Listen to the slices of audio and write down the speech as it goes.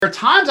There are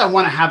times I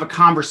want to have a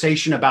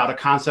conversation about a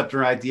concept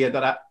or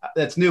idea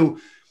that's new,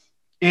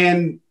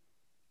 and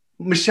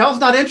Michelle's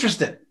not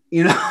interested.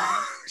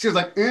 She was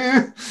like,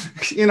 I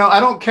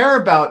don't care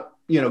about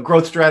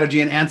growth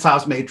strategy and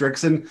Ansau's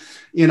matrix, and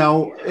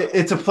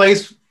it's a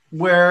place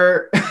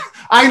where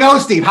I know,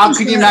 Steve. How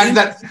can you imagine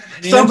that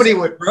somebody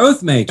would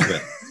growth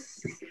matrix?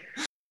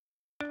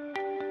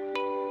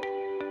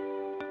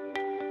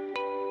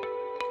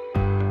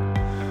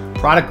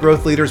 Product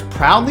Growth Leaders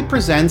proudly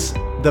presents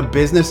the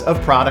Business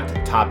of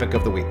Product Topic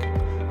of the Week,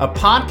 a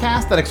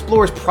podcast that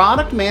explores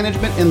product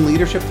management and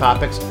leadership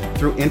topics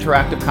through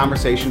interactive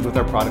conversations with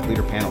our product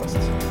leader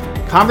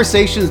panelists.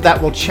 Conversations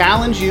that will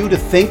challenge you to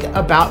think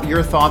about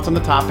your thoughts on the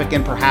topic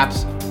and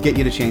perhaps get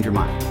you to change your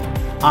mind.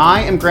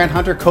 I am Grant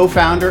Hunter,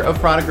 co-founder of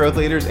Product Growth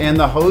Leaders and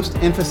the host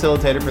and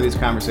facilitator for these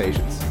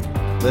conversations.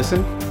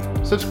 Listen,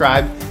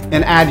 subscribe,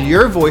 and add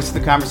your voice to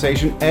the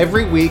conversation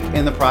every week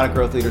in the Product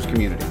Growth Leaders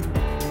community.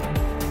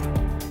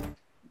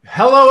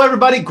 Hello,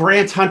 everybody.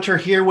 Grant Hunter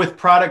here with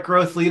Product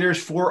Growth Leaders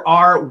for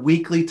our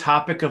weekly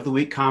topic of the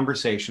week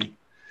conversation.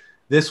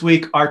 This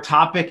week, our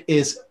topic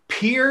is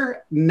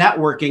peer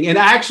networking. And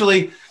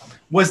actually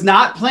was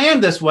not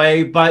planned this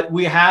way, but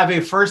we have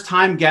a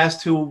first-time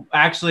guest who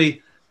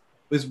actually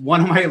was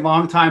one of my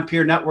longtime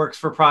peer networks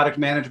for product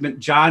management,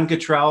 John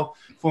Gatrell,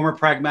 former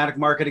Pragmatic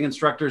Marketing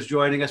instructor, is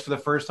joining us for the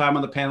first time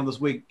on the panel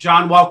this week.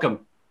 John,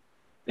 welcome.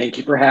 Thank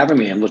you for having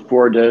me. I look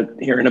forward to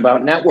hearing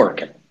about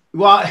networking.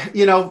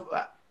 Well,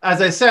 as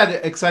I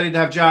said, excited to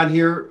have John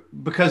here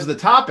because of the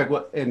topic.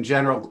 In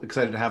general,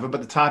 excited to have him,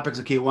 but the topic's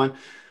a key one.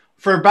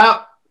 For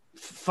about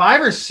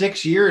 5 or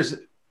 6 years,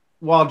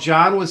 while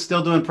John was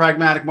still doing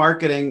pragmatic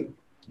marketing,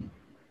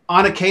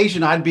 on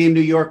occasion, I'd be in New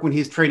York when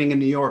he's training in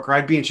New York, or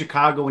I'd be in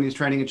Chicago when he's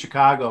training in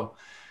Chicago.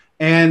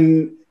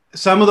 And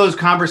some of those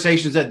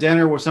conversations at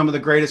dinner were some of the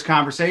greatest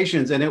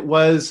conversations. And it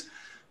was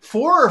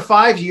 4 or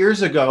 5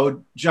 years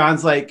ago,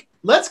 John's like,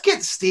 let's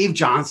get Steve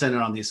Johnson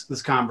in on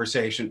this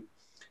conversation.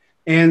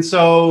 And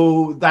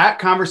so that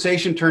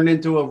conversation turned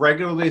into a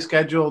regularly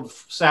scheduled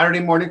Saturday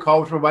morning call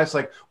with my wife's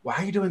like, why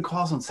are you doing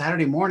calls on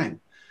Saturday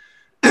morning?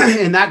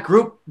 And that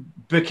group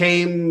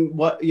became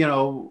what,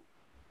 the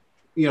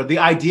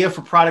idea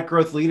for Product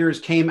Growth Leaders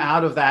came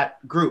out of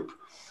that group.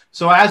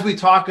 So as we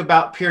talk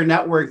about peer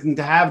networking,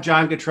 to have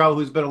John Gatrell,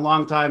 who's been a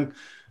long time,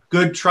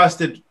 good,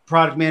 trusted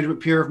product management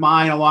peer of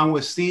mine, along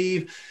with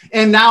Steve,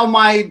 and now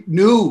one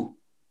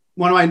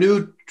of my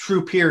new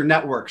true peer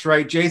networks,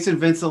 right? Jason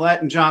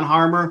Vincelette and John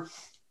Harmer.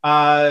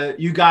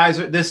 You guys,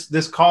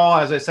 this call,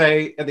 as I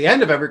say at the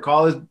end of every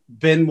call, has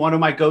been one of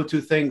my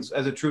go-to things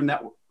as a true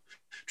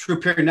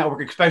peer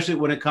network, especially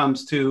when it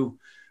comes to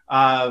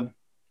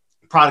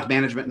product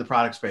management in the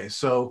product space.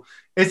 So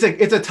it's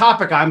a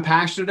topic I'm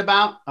passionate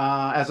about.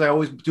 As I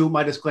always do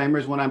my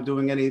disclaimers when I'm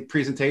doing any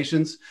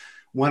presentations.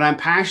 When I'm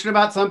passionate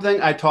about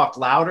something, I talk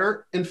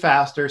louder and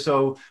faster.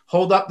 So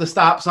hold up the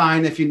stop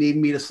sign if you need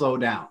me to slow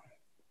down.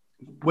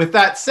 With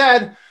that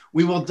said,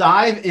 we will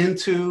dive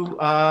into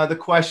the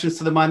questions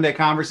to the Monday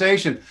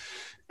conversation.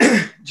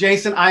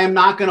 Jason, I am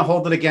not going to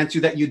hold it against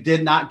you that you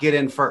did not get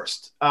in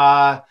first.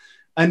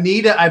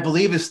 Anita, I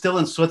believe, is still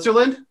in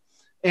Switzerland.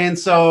 And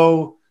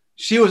so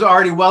she was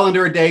already well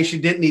into her day. She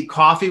didn't need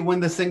coffee when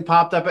this thing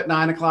popped up at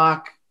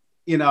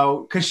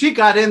 9:00, because she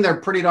got in there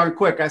pretty darn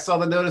quick. I saw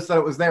the notice that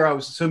it was there. I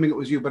was assuming it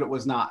was you, but it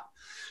was not.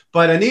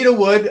 But Anita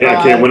Wood. Yeah,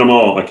 I can't win them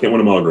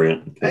all.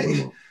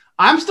 Grant.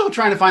 I'm still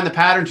trying to find the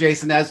pattern,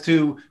 Jason, as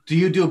to, do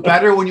you do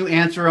better when you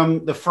answer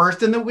them the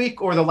first in the week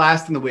or the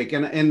last in the week?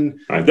 And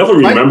I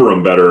definitely remember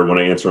them better when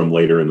I answer them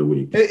later in the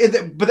week.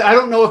 But I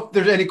don't know if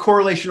there's any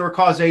correlation or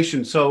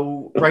causation.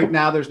 So right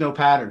now there's no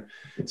pattern.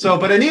 So,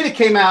 but Anita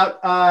came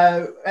out.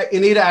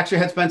 Anita actually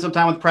had spent some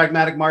time with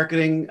Pragmatic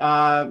Marketing.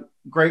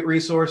 Great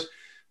resource.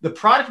 The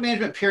Product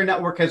Management Peer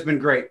Network has been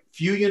great.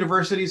 Few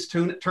universities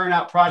turn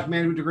out product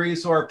management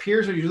degrees, so our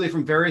peers are usually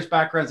from various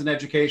backgrounds in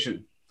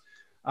education.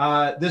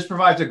 This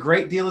provides a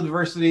great deal of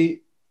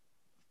diversity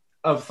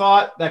of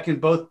thought that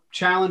can both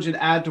challenge and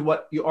add to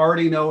what you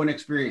already know and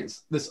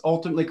experience. This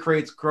ultimately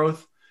creates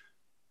growth,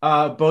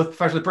 both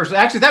professionally and personally.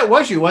 Actually, that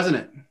was you, wasn't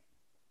it?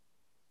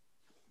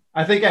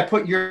 I think I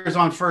put yours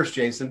on first,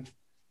 Jason.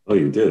 Oh,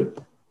 you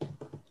did.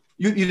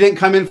 You didn't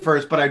come in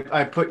first, but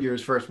I put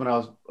yours first when I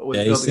was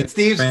building it.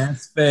 Steve's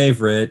Grant's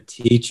favorite,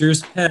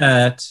 teacher's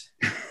pet.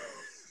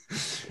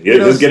 Yeah,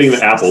 just getting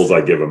the apples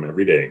I give him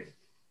every day.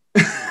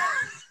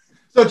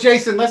 So,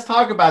 Jason, let's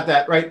talk about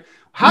that, right?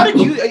 How did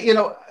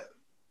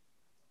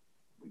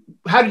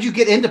how did you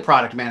get into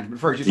product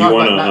management first? You talked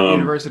about not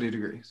university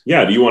degrees.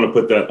 Yeah. Do you want to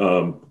put that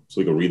so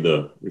we can read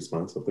the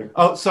response up there?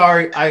 Oh,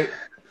 sorry.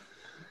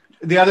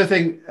 The other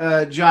thing,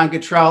 John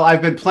Gatrell,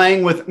 I've been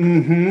playing with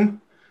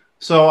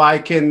so I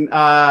can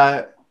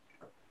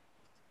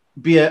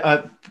be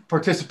a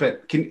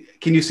participant. Can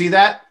you see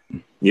that?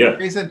 Yeah.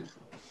 Jason?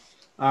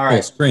 All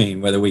right. Full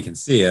screen, whether we can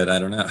see it, I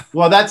don't know.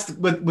 Well, that's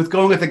with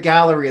going with the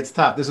gallery, it's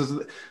tough. This is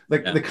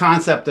the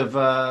concept of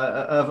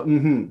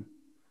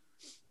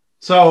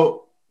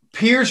So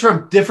peers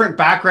from different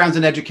backgrounds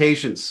and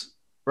educations,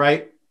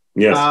 right?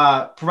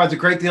 Yes. Provides a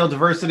great deal of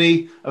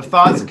diversity of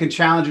thoughts that can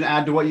challenge and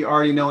add to what you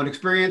already know and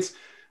experience.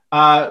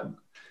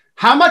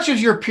 How much of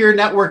your peer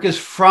network is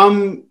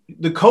from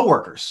the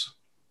coworkers?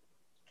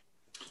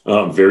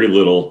 Very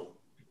little,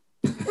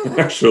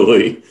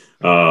 actually.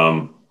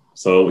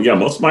 So yeah,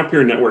 most of my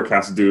peer network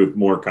has to do with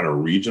more kind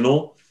of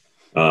regional,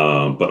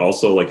 but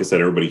also, like I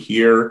said, everybody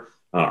here.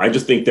 I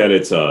just think that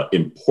it's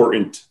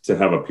important to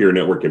have a peer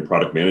network in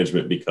product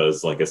management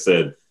because, like I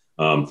said,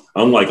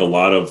 unlike a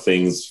lot of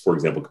things, for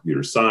example,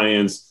 computer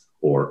science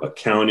or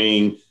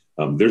accounting,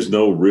 there's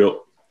not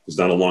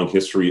a long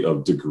history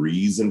of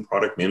degrees in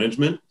product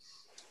management.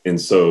 And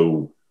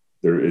so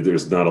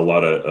there's not a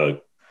lot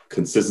of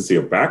consistency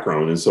of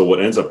background. And so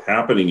what ends up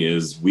happening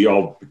is we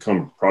all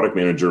become product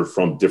manager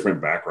from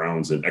different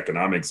backgrounds in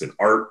economics and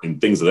art and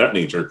things of that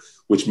nature,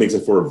 which makes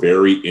it for a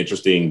very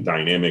interesting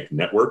dynamic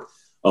network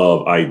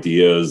of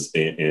ideas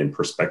and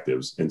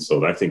perspectives. And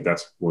so I think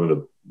that's one of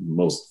the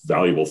most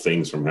valuable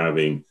things from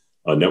having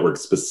a network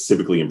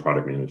specifically in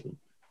product management.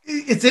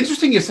 It's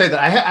interesting you say that.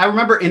 I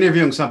remember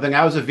interviewing something.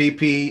 I was a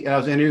VP and I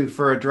was interviewing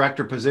for a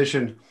director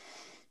position.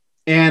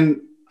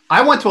 And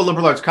I went to a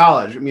liberal arts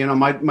college.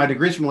 My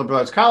degree's from liberal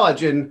arts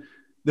college. And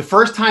the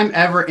first time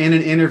ever in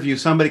an interview,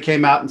 somebody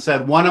came out and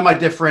said, one of my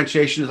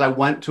differentiations is I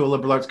went to a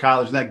liberal arts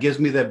college, and that gives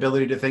me the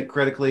ability to think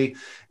critically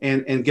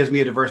and gives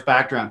me a diverse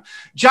background.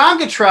 John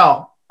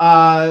Cottrell,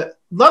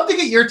 love to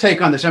get your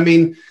take on this. I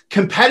mean,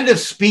 competitive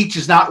speech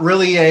is not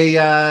really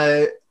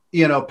a,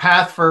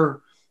 path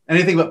for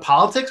anything but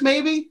politics,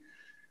 maybe?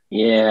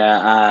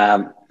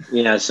 Yeah.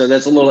 So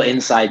that's a little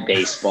inside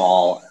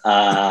baseball.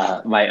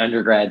 My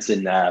undergrad's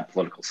in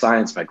political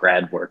science. My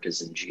grad work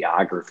is in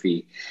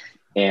geography.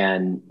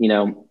 And,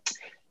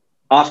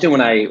 often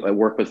when I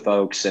work with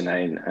folks and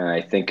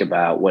I think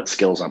about what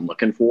skills I'm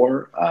looking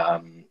for,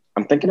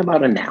 I'm thinking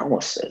about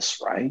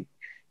analysis, right?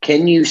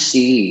 Can you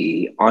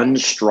see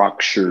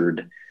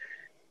unstructured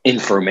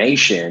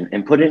information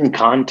and put it in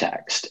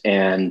context?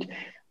 And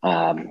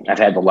I've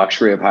had the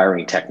luxury of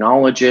hiring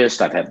technologists.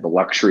 I've had the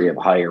luxury of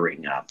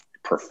hiring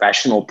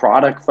professional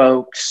product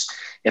folks.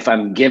 If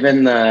I'm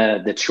given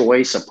the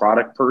choice, a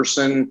product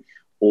person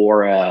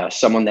or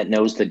someone that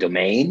knows the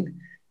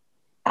domain,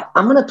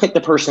 I'm going to pick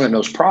the person that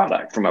knows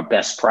product from a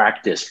best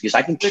practice because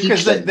I can teach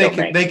because them.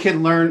 They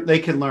can learn. They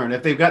can learn.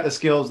 If they've got the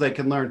skills, they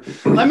can learn.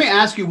 Let me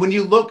ask you, when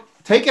you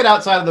take it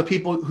outside of the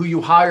people who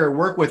you hire,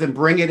 work with, and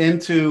bring it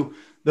into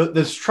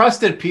this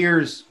trusted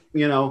peers,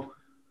 there's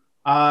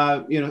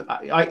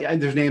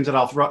names that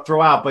I'll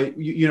throw out, but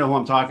you know who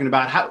I'm talking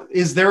about. How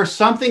is there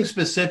something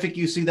specific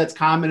you see that's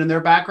common in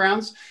their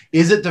backgrounds?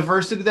 Is it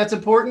diversity that's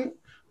important?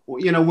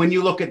 When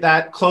you look at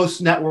that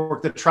close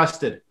network, the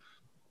trusted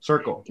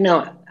circle.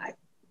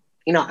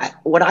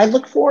 What I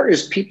look for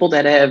is people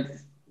that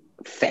have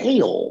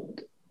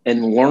failed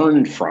and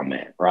learned from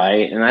it,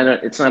 right? And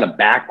it's not a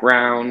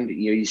background.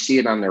 You see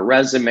it on their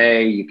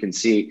resume. You can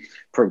see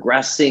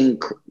progress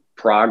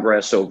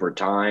over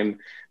time.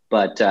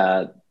 But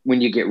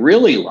when you get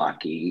really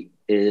lucky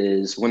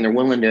is when they're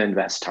willing to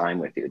invest time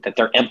with you, that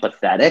they're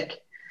empathetic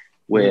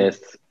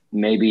with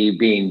maybe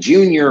being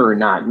junior or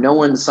not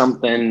knowing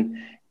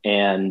something.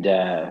 And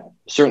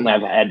certainly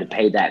I've had to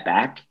pay that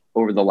back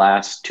over the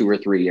last 2 or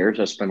 3 years.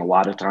 I spent a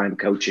lot of time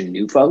coaching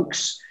new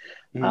folks.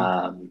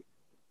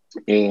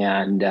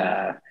 And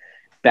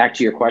back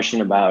to your question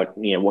about,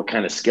 what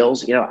kind of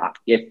skills,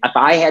 if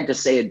I had to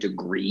say a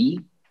degree,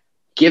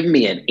 give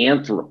me an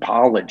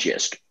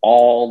anthropologist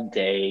all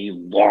day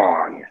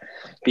long,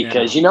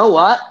 because you know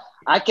what?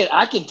 I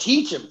can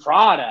teach him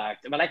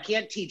product, but I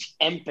can't teach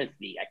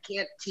empathy. I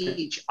can't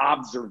teach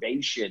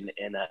observation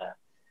in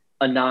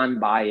a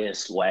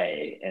non-biased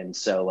way. And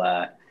so,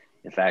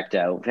 in fact,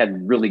 I've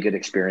had really good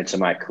experience in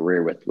my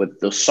career with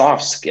the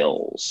soft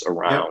skills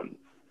around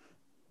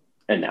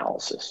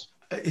analysis.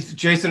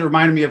 Jason, it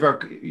reminded me of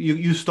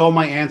you stole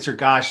my answer,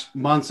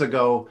 months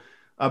ago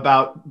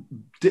about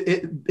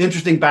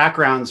interesting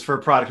backgrounds for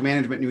product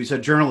management. And you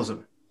said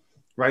journalism,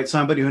 right?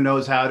 Somebody who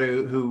knows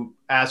who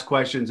ask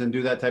questions and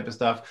do that type of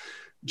stuff.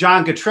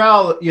 John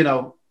Cottrell,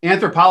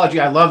 anthropology.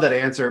 I love that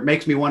answer. It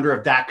makes me wonder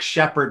if Dax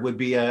Shepard would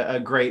be a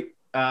great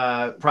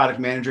product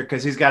manager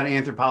because he's got an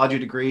anthropology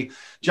degree.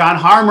 John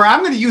Harmer,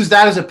 I'm going to use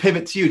that as a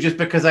pivot to you just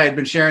because I had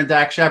been sharing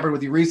Dax Shepard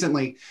with you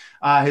recently,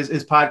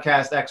 his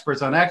podcast,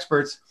 Experts on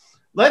Experts.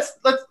 Let's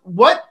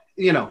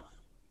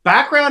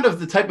background of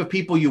the type of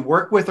people you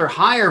work with or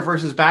hire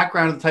versus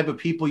background of the type of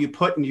people you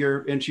put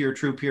into your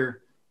true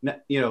peer,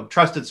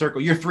 trusted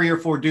circle, your 3 or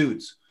 4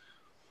 dudes.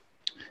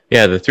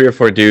 Yeah, the 3 or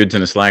 4 dudes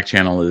in a Slack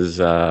channel is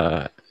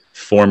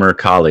former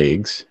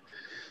colleagues.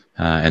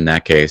 In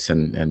that case,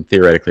 and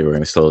theoretically, we're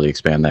going to slowly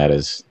expand that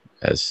as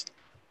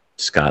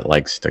Scott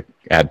likes to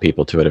add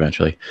people to it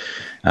eventually.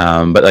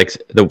 But like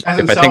if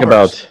I think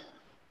about,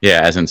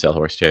 as in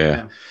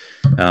Salesforce,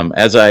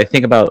 as I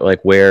think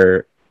about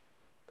where,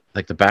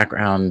 the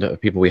background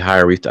of people we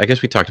hire, I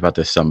guess we talked about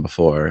this some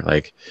before.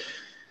 Like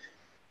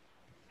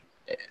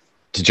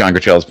to John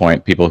Cottrell's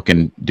point, people who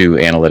can do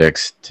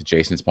analytics. To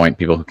Jason's point,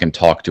 people who can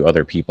talk to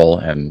other people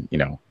and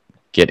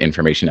get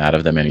information out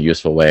of them in a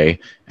useful way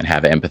and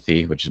have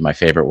empathy, which is my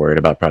favorite word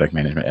about product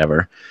management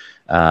ever.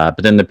 But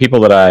then the people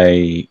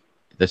the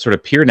sort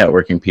of peer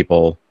networking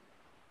people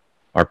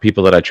are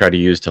people that I try to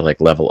use to like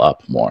level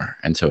up more.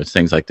 And so it's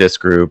things like this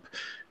group.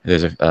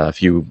 There's a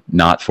few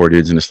not 4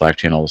 dudes in the Slack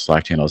channels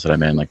that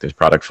I'm in. Like there's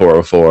Product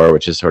 404,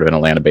 which is sort of an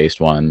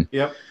Atlanta-based one.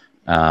 Yep.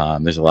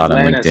 There's a lot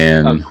Atlanta's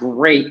on LinkedIn. a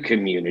great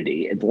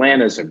community.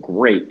 Atlanta's a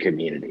great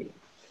community.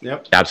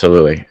 Yep.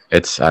 Absolutely.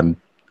 I'm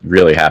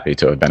really happy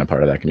to have been a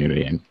part of that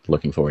community and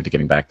looking forward to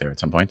getting back there at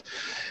some point.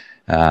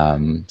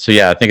 So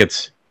yeah, I think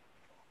it's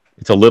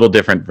a little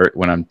different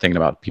when I'm thinking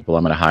about people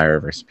I'm going to hire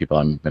versus people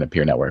I'm going to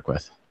peer network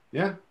with.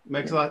 Yeah,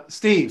 makes a lot.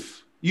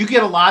 Steve, you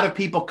get a lot of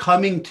people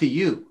coming to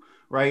you,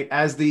 right?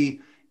 As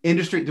the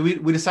industry,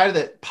 we decided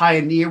that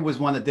Pioneer was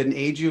one that didn't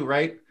age you,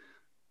 right?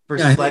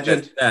 Versus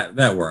Legend.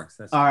 That works.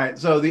 That's all right.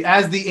 So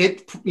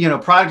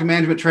product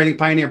management training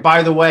Pioneer.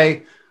 By the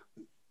way,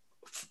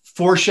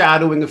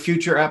 foreshadowing a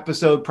future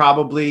episode,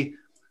 probably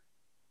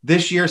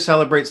this year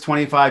celebrates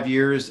 25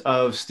 years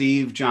of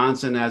Steve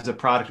Johnson as a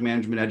product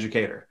management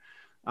educator.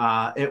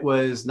 It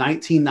was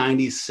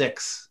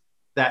 1996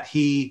 that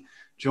he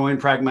joined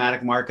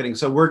Pragmatic Marketing.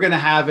 So we're going to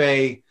have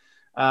a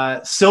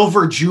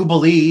silver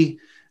jubilee.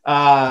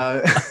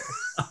 Yeah,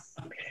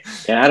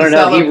 I don't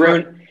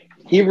know.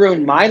 He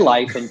ruined my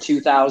life in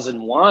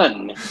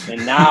 2001,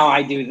 and now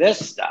I do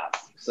this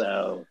stuff.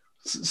 So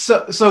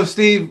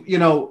Steve,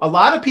 a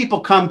lot of people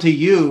come to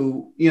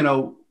you,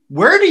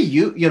 where do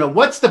you,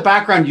 what's the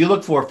background you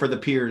look for the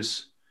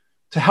peers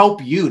to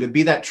help you, to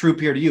be that true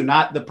peer to you,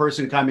 not the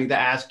person coming to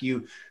ask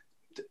you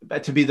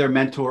to be their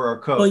mentor or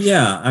coach? Well,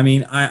 yeah. I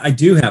mean, I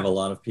do have a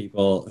lot of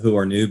people who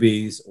are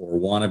newbies or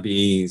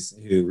wannabes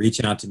who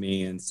reach out to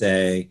me and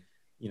say,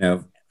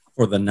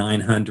 for the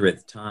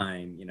 900th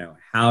time,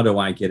 how do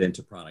I get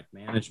into product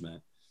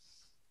management?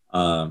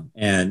 And,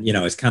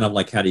 it's kind of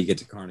like, how do you get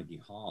to Carnegie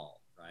Hall,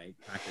 right?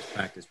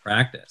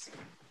 Practice.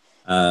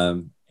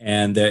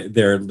 And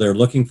they're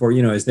looking for,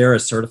 is there a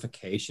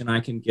certification I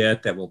can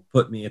get that will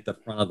put me at the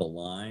front of the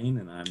line?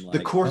 And I'm like, the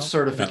course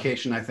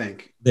certification, I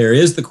think. There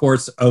is the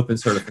course open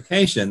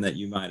certification that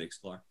you might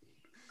explore.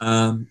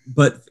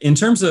 But in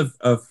terms of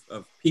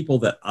people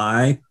that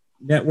I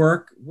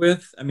network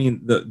with, I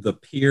mean, the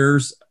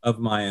peers of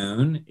my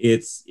own,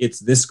 it's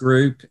this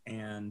group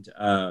and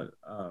the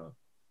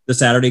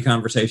Saturday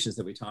conversations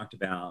that we talked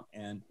about.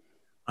 And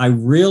I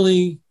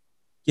really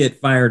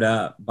get fired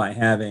up by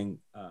having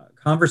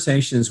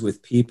conversations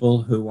with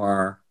people who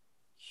are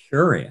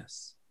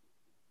curious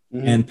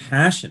and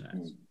passionate,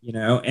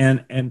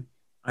 and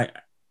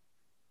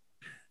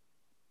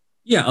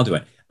I'll do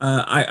it.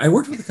 I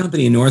worked with a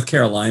company in North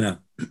Carolina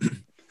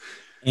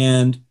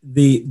and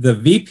the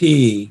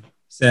VP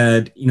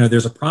said,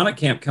 there's a product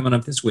camp coming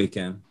up this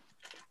weekend.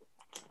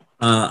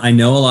 I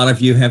know a lot of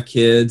you have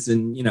kids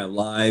and,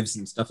 lives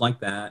and stuff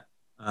like that.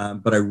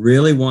 But I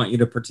really want you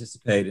to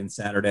participate in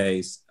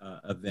Saturday's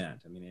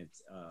event. I mean,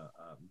 it's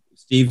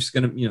Steve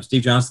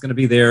Johnson's going to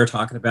be there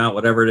talking about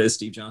whatever it is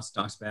Steve Johnson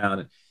talks about.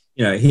 And,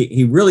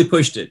 he really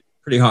pushed it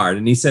pretty hard.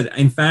 And he said,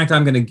 in fact,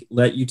 I'm going to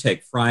let you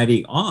take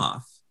Friday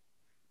off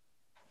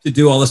to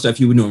do all the stuff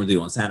you would normally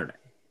do on Saturday.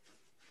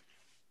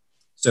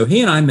 So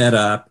he and I met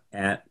up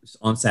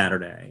on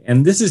Saturday.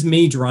 And this is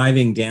me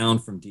driving down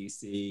from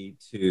DC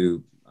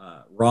to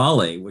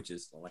Raleigh, which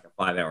is like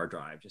a 5-hour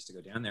drive just to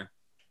go down there.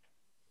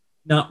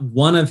 Not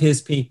one of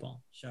his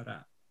people showed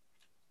up.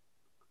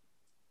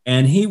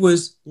 And he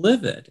was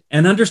livid,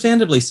 and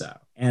understandably so.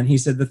 And he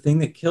said, the thing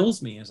that kills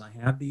me is I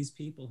have these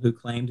people who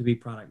claim to be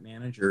product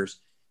managers,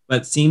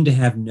 but seem to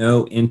have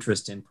no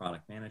interest in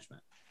product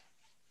management.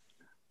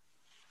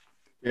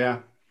 Yeah.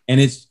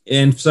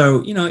 And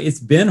so, it's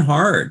been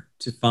hard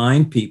to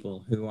find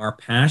people who are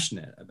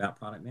passionate about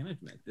product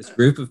management. This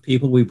group of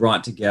people we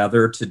brought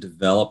together to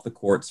develop the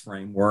Quartz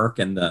framework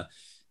and the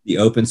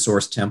open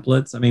source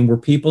templates. I mean, we're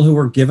people who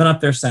were giving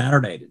up their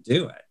Saturday to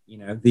do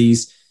it.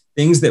 These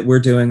things that we're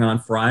doing on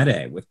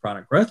Friday with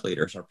product growth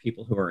leaders are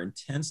people who are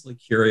intensely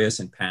curious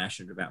and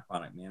passionate about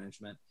product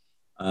management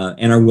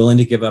and are willing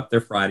to give up their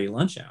Friday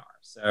lunch hour.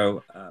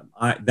 So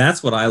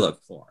that's what I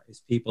look for,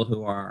 is people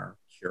who are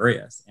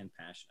curious and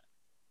passionate.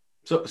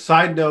 So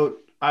side note,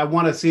 I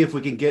want to see if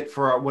we can get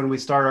when we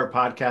start our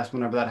podcast,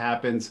 whenever that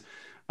happens,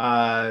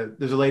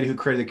 there's a lady who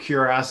created the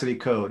Curiosity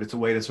Code. It's a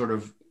way to sort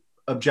of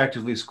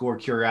objectively score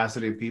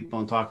curiosity in people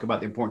and talk about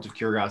the importance of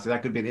curiosity.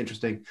 That could be an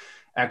interesting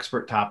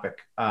expert topic.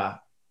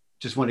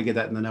 Just want to get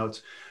that in the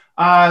notes.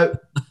 I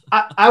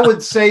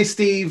would say,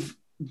 Steve,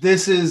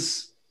 this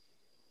is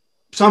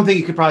something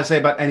you could probably say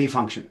about any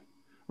function,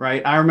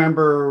 right? I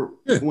remember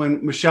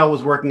when Michelle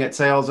was working at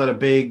sales at a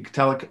big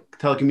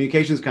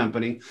telecommunications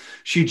company,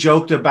 she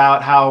joked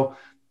about how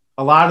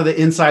a lot of the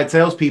inside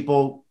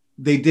salespeople,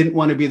 they didn't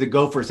want to be the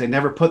gophers. They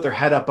never put their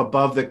head up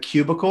above the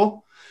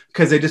cubicle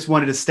because they just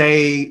wanted to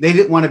stay. They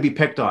didn't want to be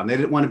picked on.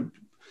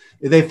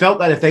 They felt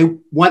that if they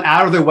went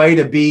out of their way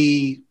to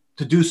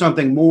do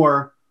something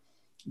more,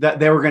 that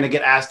they were going to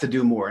get asked to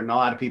do more. And a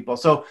lot of people.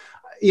 So,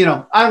 I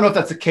don't know if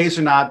that's the case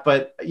or not,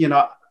 but,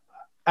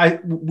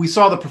 we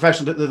saw the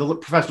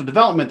professional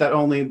development that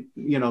only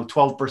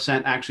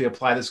 12% actually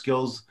apply the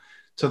skills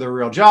to their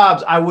real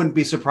jobs. I wouldn't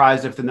be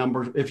surprised if the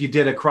number, if you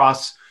did a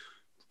cross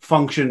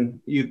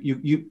function,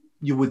 you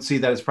would see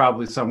that it's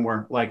probably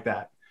somewhere like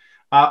that.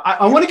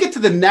 I want to get to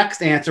the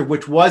next answer,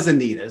 which was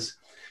Anita's.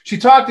 She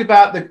talked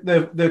about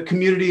the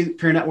community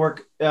peer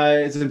network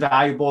is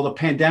invaluable. The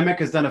pandemic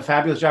has done a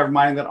fabulous job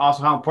reminding that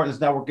also how important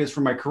this network is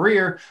for my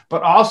career,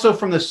 but also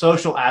from the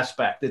social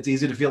aspect. It's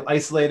easy to feel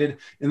isolated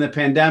in the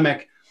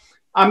pandemic.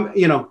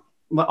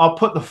 I'll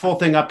put the full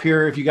thing up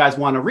here if you guys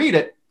want to read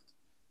it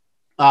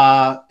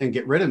and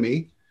get rid of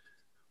me.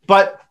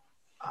 But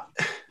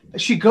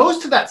she goes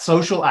to that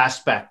social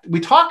aspect. We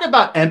talk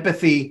about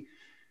empathy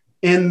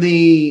in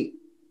the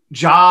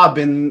job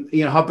and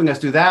helping us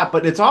do that,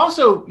 but it's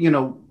also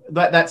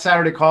that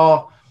Saturday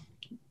call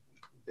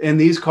and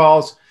these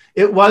calls,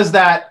 it was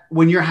that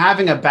when you're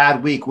having a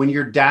bad week, when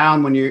you're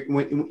down, when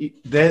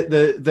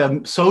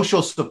the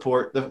social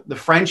support, the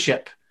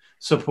friendship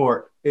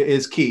support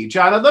is key.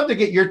 John, I'd love to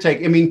get your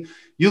take. I mean,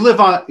 you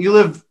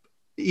live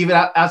even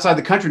outside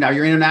the country now.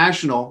 You're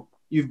international.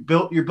 You're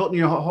built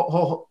your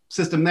whole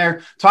system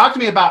there. Talk to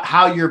me about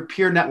how your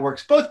peer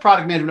networks, both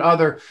product management and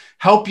other,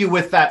 help you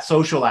with that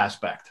social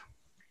aspect.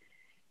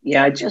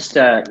 Yeah, I just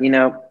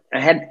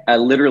I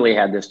literally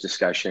had this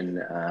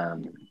discussion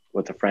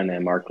with a friend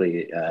at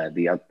Markley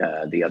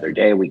the other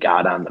day. We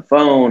got on the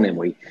phone and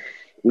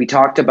we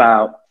talked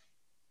about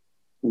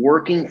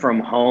working from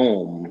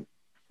home.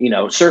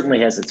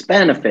 Certainly has its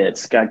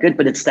benefits, got good,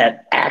 but it's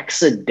that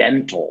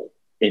accidental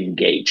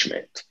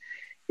engagement.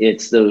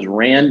 It's those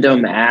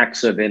random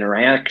acts of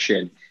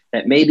interaction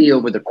that maybe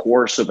over the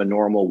course of a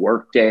normal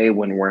workday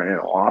when we're in an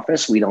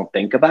office, we don't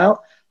think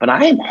about. But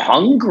I am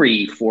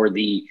hungry for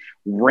the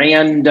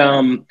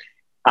random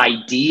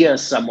idea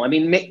someone. I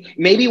mean,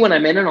 maybe when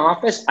I'm in an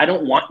office, I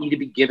don't want you to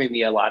be giving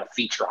me a lot of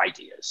feature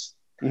ideas.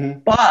 Mm-hmm.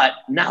 But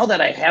now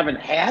that I haven't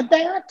had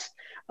that,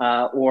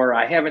 or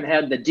I haven't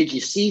had did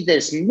you see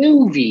this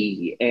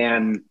movie?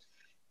 And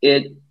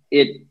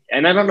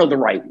and I don't know the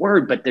right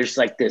word, but there's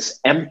like this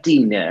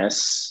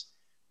emptiness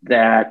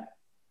that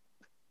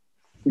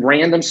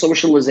random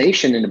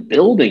socialization in a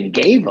building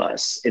gave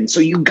us. And so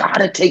you got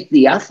to take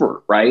the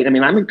effort, right? I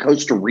mean, I'm in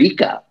Costa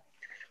Rica,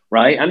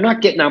 right? I'm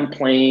not getting on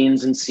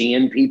planes and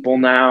seeing people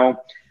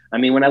now. I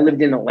mean, when I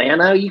lived in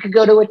Atlanta, you could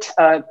go to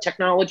a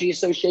Technology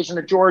Association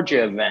of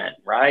Georgia event,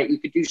 right? You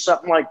could do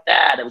something like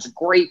that. It was a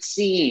great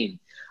scene.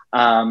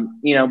 But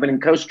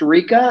in Costa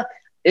Rica,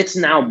 it's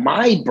now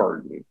my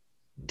burden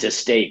to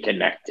stay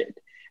connected.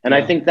 And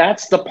I think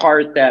that's the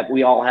part that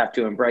we all have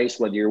to embrace,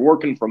 whether you're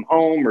working from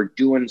home or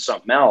doing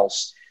something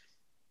else.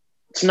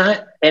 It's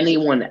not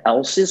anyone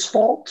else's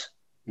fault.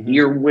 Mm-hmm.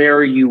 You're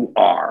where you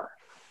are.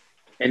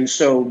 And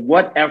so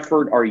what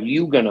effort are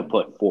you going to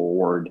put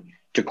forward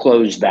to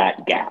close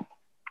that gap?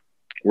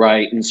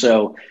 Right. And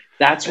so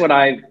that's what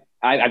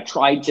I've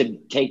tried to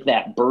take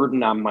that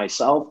burden on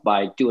myself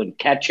by doing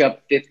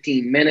catch-up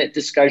 15-minute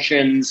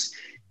discussions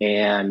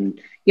and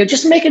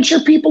just making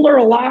sure people are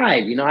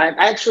alive. I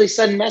actually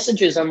send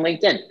messages on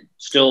LinkedIn,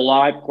 still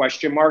alive, ?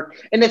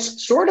 And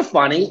it's sort of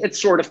funny.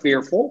 It's sort of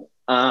fearful,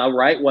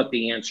 right? What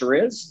the answer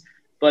is.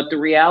 But the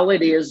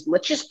reality is,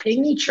 let's just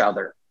ping each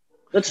other.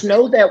 Let's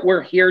know that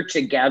we're here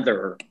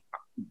together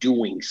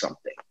doing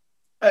something.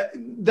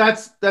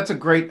 That's a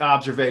great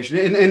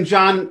observation. And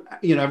John,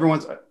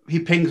 he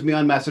pings me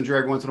on Messenger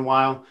every once in a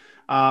while.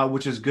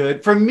 Which is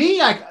good for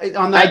me.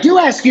 I do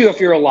ask you if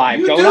you're alive.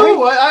 You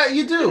do.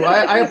 You do.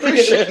 I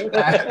appreciate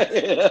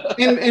that.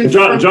 And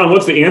John,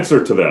 what's the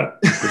answer to that?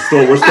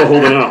 We're still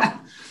holding out.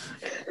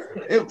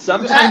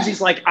 Sometimes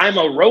he's like, I'm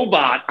a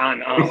robot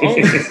on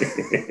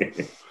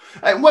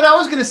What I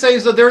was going to say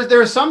is that there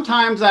are some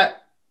times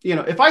that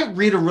if I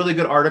read a really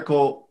good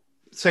article,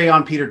 say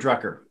on Peter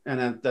Drucker,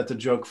 and that's a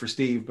joke for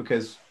Steve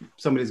because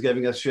somebody's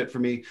giving us shit for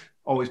me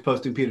always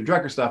posting Peter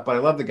Drucker stuff, but I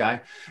love the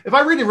guy. If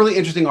I read a really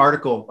interesting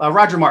article,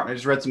 Roger Martin, I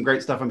just read some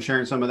great stuff. I'm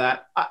sharing some of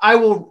that. I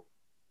will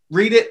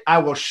read it. I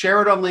will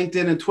share it on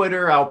LinkedIn and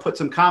Twitter. I'll put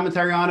some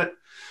commentary on it.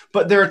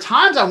 But there are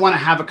times I want to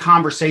have a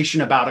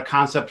conversation about a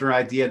concept or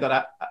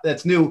idea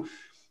that's new.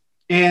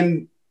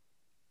 And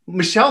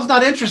Michelle's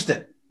not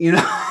interested,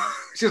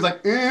 She's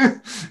like, I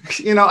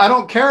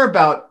don't care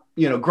about,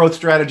 growth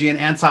strategy and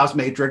Ansau's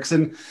matrix.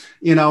 And,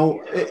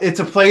 it's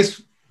a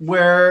place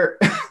where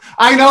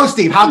I know,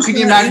 Steve, how can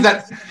you imagine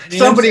that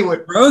somebody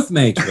would growth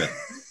matrix?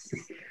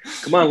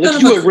 Come on, let's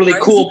do a really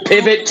cool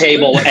pivot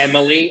table,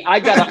 Emily.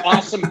 I got an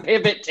awesome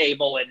pivot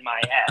table in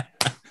my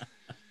head.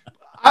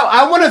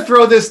 I want to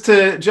throw this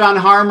to John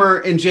Harmer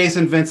and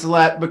Jason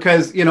Vincelette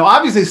because,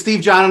 obviously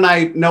Steve, John, and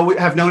I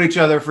have known each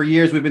other for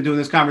years. We've been doing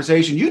this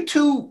conversation. You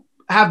two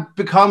have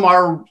become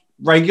our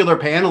regular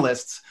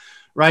panelists,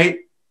 right?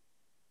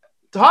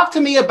 Talk to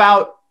me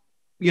about,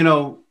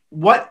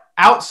 what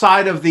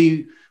outside of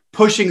the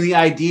pushing the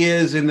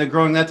ideas and the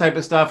growing that type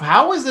of stuff,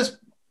 how has this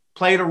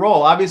played a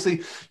role?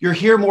 Obviously, you're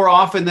here more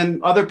often than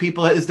other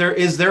people. Is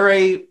there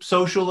a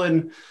social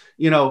and,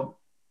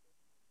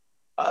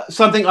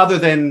 something other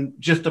than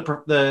just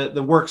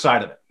the work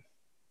side of it?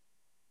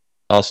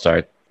 I'll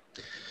start.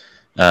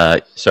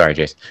 Sorry,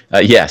 Jason.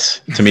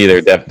 Yes, to me,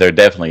 there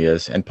definitely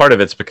is, and part of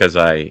it's because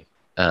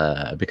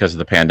because of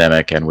the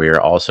pandemic, and we're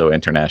also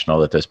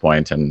international at this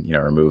point, and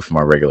removed from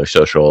our regular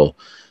social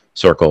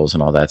circles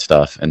and all that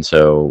stuff. And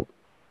so,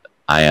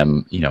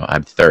 I'm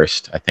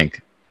thirst. I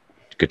think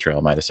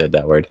Cottrell might have said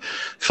that word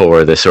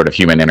for this sort of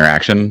human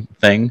interaction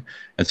thing.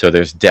 And so,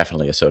 there's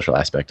definitely a social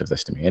aspect of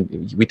this to me.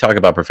 And we talk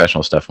about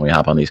professional stuff when we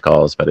hop on these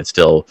calls, but it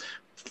still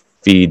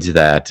feeds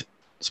that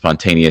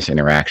spontaneous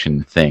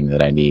interaction thing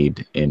that I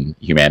need in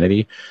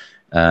humanity.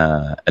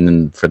 And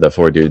then for the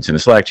 4 dudes in the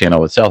Slack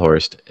channel with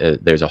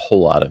Selhorst, there's a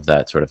whole lot of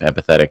that sort of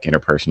empathetic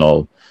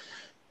interpersonal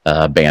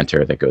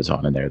banter that goes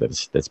on in there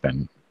that's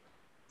been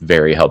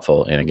very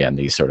helpful in, again,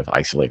 these sort of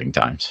isolating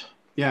times.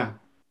 Yeah.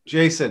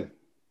 Jason.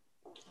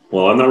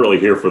 Well, I'm not really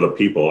here for the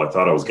people. I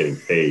thought I was getting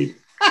paid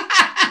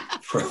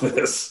for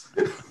this.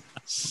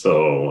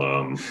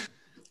 So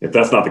if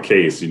that's not the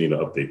case, you need to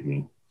update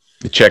me.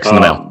 The check's in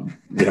the mail.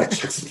 Yeah,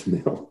 checks in the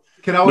mail.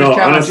 Can always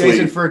count on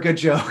Jason for a good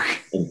joke.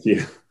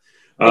 Yeah.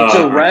 It's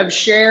a rev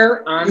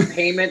share on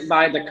payment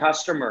by the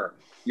customer.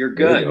 You're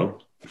good.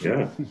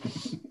 Yeah.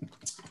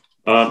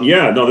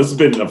 No, this has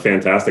been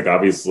fantastic.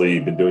 Obviously,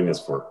 been doing this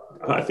for,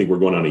 I think we're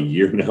going on a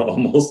year now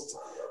almost.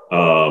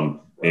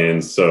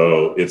 And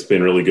so it's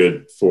been really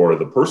good for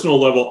the personal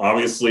level.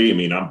 Obviously, I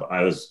mean,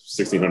 I was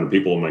 1,600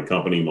 people in my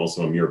company, most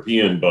of them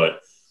European,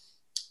 but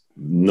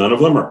none of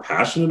them are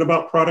passionate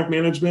about product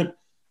management.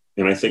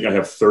 And I think I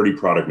have 30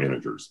 product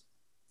managers.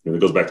 And it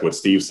goes back to what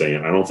Steve's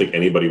saying. I don't think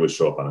anybody would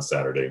show up on a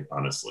Saturday,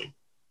 honestly.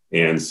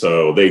 And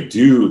so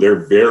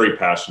they're very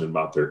passionate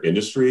about their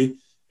industry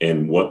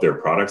and what their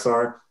products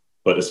are.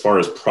 But as far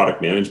as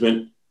product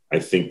management, I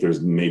think there's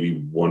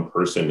maybe one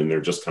person and they're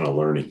just kind of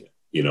learning it.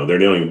 They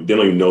don't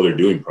even know they're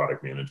doing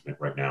product management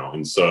right now.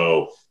 And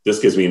so this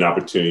gives me an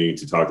opportunity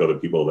to talk to other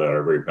people that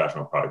are very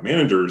passionate product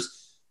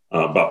managers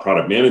about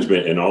product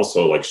management, and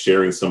also like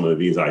sharing some of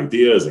these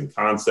ideas and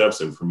concepts,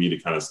 and for me to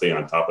kind of stay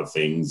on top of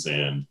things.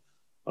 And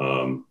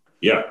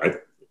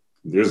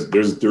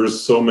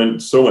there's so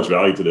much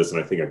value to this. And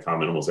I think I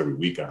comment almost every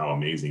week on how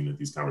amazing that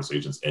these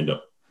conversations end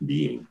up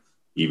being,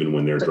 even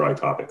when they're dry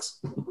topics.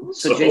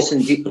 So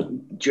Jason,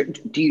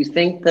 do you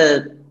think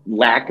the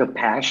lack of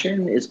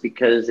passion is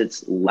because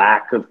it's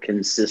lack of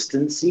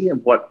consistency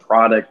of what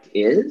product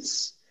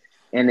is,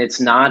 and it's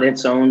not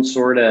its own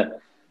sort of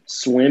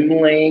swim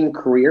lane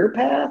career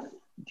path?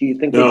 Do you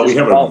think? No, we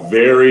have a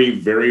very,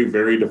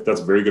 very,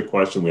 that's a very good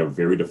question. We have a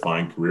very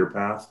defined career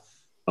path,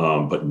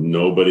 but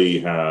nobody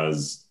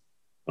has,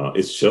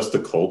 it's just a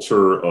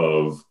culture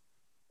of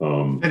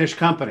Finnish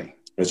company.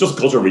 It's just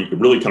a culture of a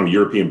really kind of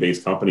European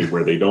based company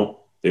where they don't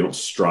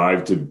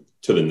strive to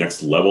the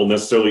next level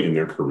necessarily in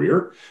their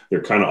career.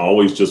 They're kind of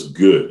always just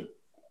good.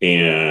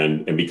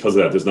 And because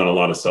of that, there's not a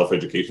lot of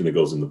self-education that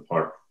goes in the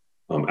part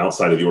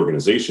outside of the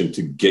organization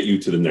to get you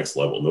to the next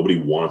level. Nobody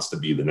wants to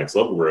be the next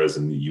level. Whereas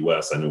in the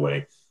US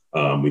anyway,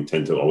 we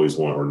tend to always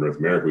want, or North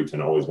America, we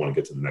tend to always want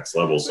to get to the next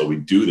level. So we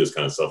do this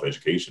kind of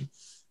self-education.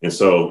 And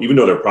so even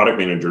though they're product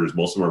managers,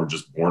 most of them are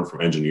just born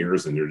from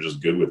engineers and they're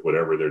just good with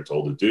whatever they're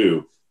told to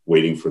do,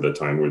 waiting for the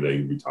time where they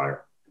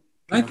retire.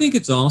 I think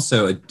it's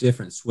also a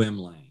different swim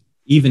lane,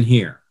 even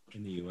here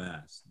in the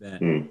US, that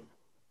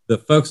the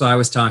folks I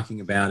was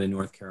talking about in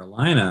North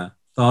Carolina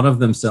thought of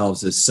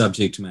themselves as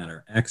subject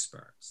matter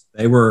experts.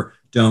 They were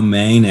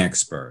domain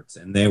experts,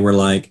 and they were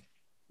like,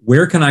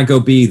 where can I go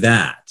be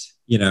that?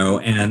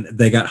 And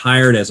they got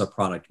hired as a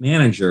product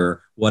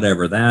manager,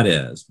 whatever that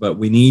is. But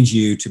we need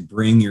you to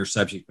bring your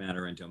subject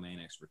matter and domain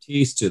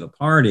expertise to the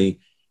party.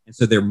 And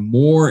so they're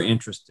more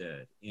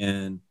interested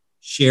in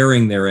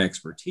sharing their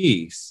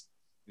expertise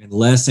and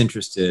less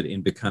interested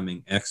in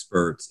becoming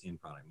experts in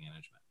product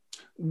management.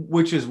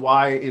 Which is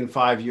why in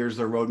 5 years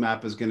their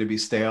roadmap is going to be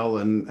stale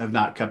and have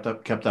not kept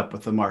up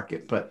with the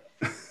market. But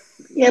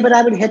yeah, but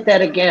I would hit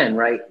that again,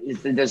 right?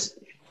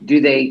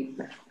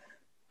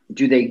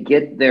 Do they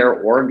get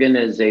their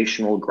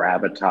organizational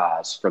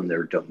gravitas from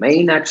their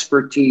domain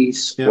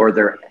expertise or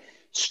their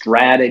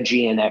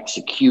strategy and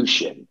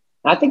execution?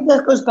 I think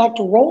that goes back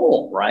to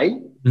role, right?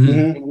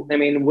 Mm-hmm. I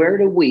mean, where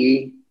do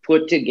we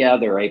put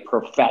together a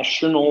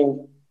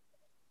professional,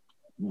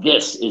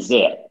 this is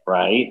it,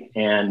 right?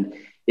 And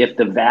if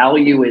the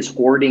value is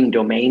hoarding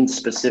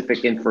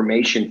domain-specific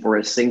information for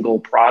a single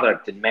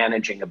product and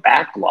managing a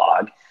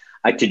backlog,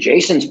 to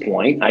Jason's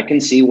point, I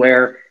can see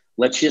where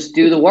let's just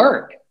do the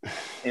work.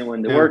 And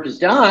when the work is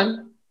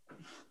done,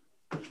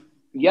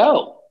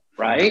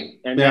 right?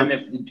 And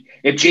then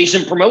if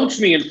Jason promotes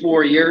me in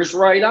 4 years,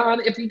 right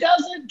on. If he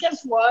doesn't,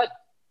 guess what?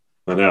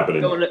 Not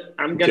happening.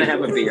 I'm going to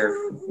have a beer.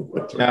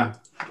 Yeah.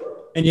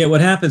 And yet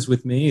what happens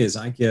with me is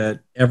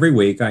every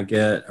week I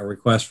get a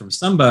request from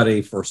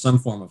somebody for some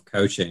form of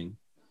coaching,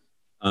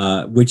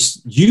 which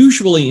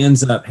usually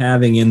ends up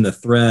having in the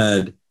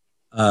thread,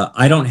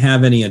 I don't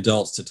have any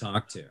adults to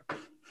talk to.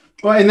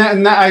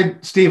 Well,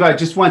 Steve, I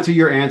just went to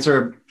your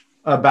answer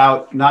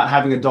about not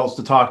having adults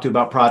to talk to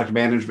about product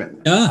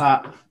management.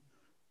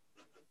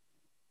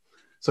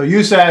 So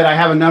you said, I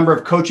have a number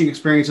of coaching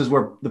experiences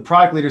where the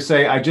product leaders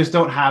say, I just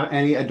don't have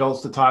any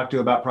adults to talk to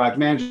about product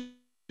management.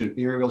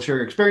 You're able to share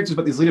your experiences,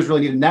 but these leaders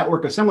really need a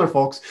network of similar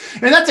folks.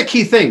 And that's a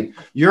key thing.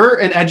 You're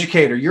an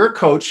educator, you're a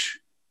coach,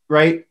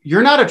 right?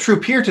 You're not a true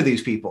peer to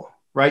these people,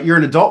 right? You're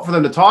an adult for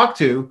them to talk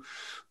to,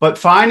 but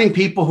finding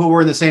people who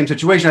were in the same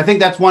situation. I think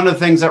that's one of the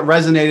things that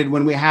resonated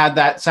when we had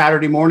that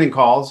Saturday morning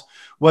calls,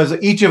 was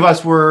each of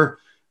us were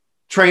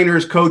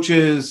trainers,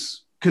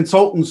 coaches,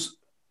 consultants,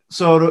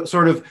 so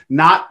sort of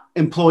not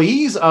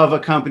employees of a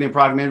company in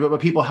product management,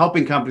 but people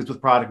helping companies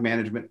with product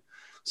management.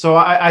 So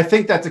I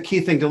think that's a key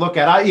thing to look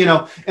at.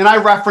 And I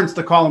referenced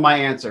the call in my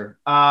answer.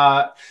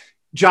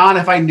 John,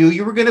 if I knew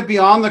you were going to be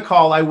on the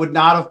call, I would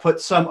not have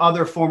put some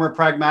other former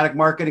pragmatic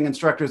marketing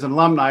instructors and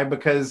alumni,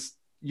 because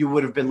you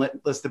would have been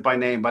listed by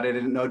name, but I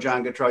didn't know,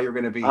 John Gatrell, you were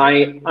going to be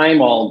here.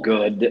 I'm all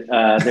good.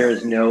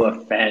 There's no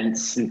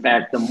offense. In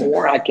fact, the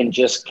more I can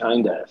just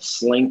kind of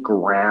slink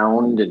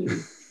around,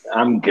 and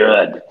I'm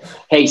good.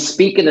 Hey,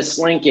 speaking of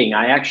slinking,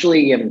 I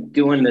actually am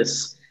doing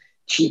this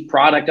chief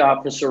product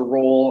officer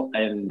role,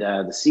 and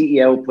the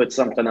CEO put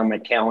something on my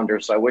calendar,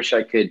 so I wish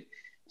I could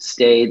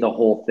stay the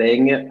whole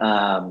thing.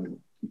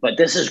 But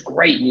this is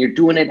great. And you're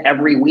doing it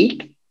every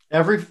week?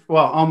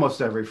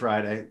 Almost every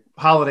Friday.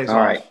 Holidays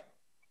off.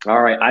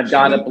 All right. I've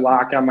got a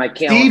block on my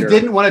calendar. Steve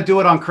didn't want to do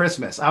it on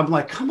Christmas. I'm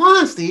like, come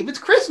on, Steve, it's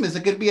Christmas.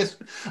 It could be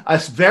a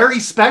very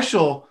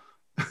special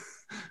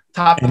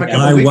topic. And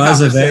I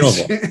was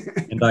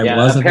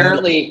available.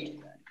 Apparently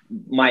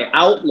my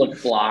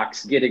Outlook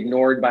blocks get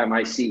ignored by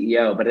my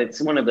CEO, but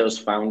it's one of those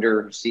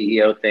founder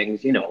CEO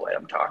things. You know what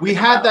I'm talking about. We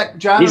had that,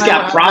 John. He's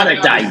got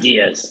product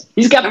ideas.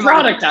 He's got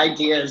product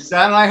ideas.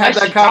 John and I had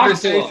that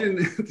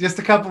conversation just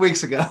a couple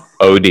weeks ago.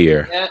 Oh,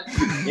 dear.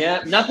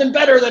 Yeah. Nothing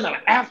better than an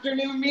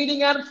afternoon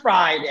meeting on a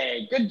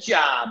Friday. Good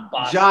job,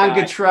 boss. John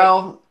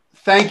Gatrell,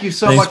 thank you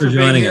so much for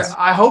being here.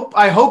 I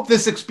hope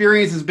this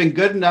experience has been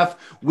good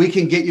enough. We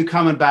can get you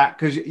coming back,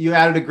 because you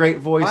added a great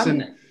voice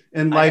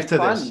in life to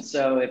this.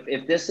 So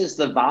if this is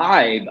the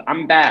vibe,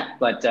 I'm back,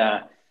 but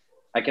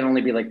I can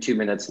only be like 2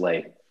 minutes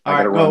late.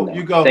 All right,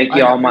 you go. Thank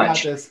you all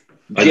much.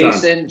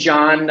 Jason,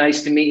 John,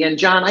 nice to meet you. And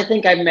John, I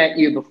think I met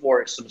you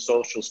before some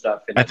social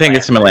stuff. I think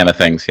it's some Atlanta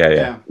things.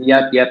 Yeah.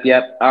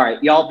 Yep. All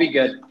right, y'all be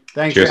good.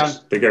 Thanks, Cheers. John.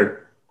 Take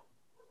care.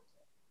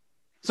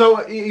 So,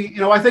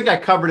 I think I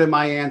covered in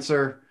my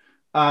answer,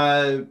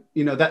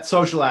 that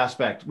social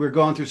aspect. We're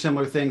going through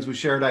similar things. We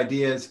shared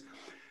ideas.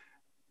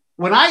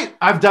 When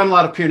I've done a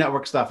lot of peer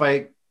network stuff.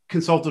 I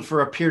consulted for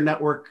a peer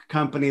network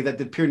company that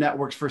did peer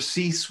networks for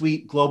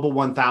C-suite Global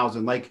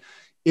 1000. Like,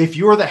 if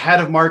you're the head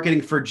of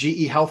marketing for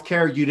GE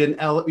Healthcare,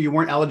 you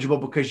weren't eligible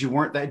because you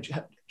weren't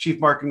the chief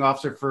marketing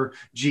officer for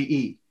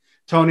GE.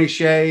 Tony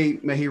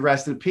Hsieh, may he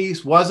rest in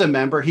peace, was a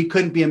member. He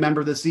couldn't be a member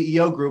of the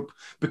CEO group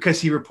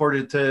because he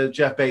reported to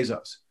Jeff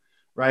Bezos,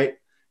 right?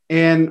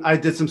 And I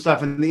did some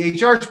stuff in the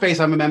HR space.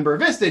 I'm a member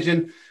of Vistage,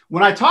 and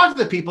when I talk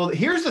to the people,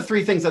 here's the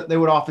three things that they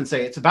would often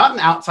say. It's about an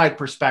outside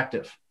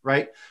perspective,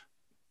 right?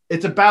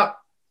 It's about,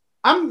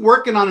 I'm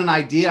working on an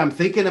idea. I'm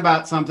thinking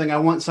about something. I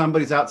want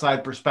somebody's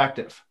outside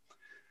perspective.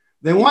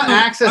 They want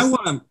access. I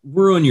want to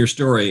ruin your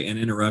story and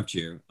interrupt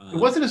you. It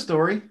wasn't a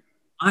story.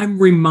 I'm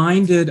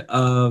reminded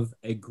of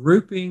a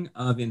grouping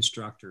of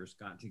instructors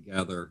got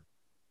together.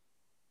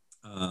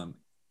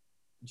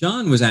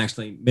 John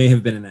may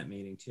have been in that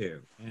meeting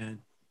too. And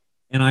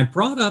I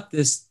brought up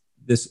this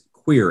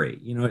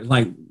query,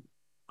 like,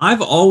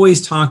 I've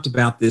always talked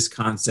about this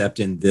concept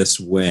in this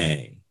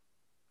way.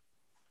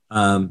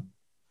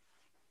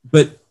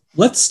 But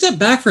let's step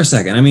back for a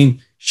second. I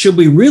mean, should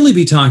we really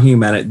be talking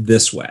about it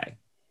this way?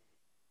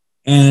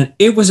 And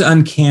it was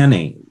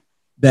uncanny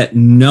that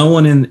no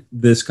one in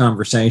this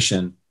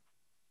conversation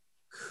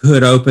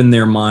could open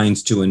their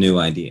minds to a new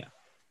idea.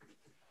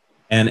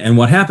 And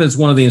what happens,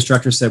 one of the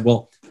instructors said,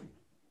 one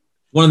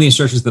of the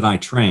instructors that I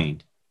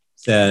trained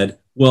said,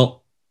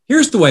 well,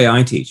 here's the way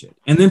I teach it,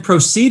 and then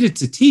proceeded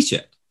to teach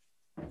it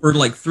for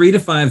like 3 to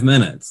 5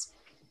 minutes,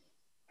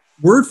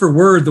 word for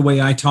word, the way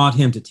I taught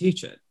him to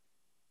teach it.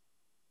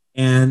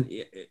 And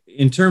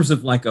in terms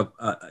of like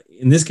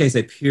in this case,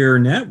 a peer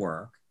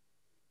network,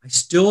 I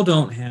still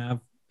don't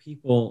have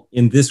people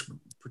in this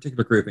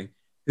particular grouping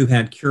who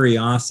had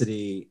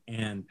curiosity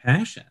and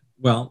passion.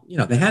 Well,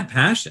 they had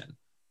passion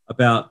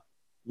about,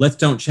 let's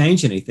don't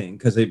change anything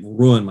because it will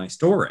ruin my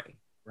story,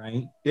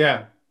 right?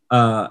 Yeah.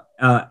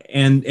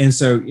 And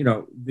so,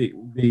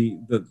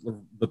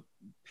 the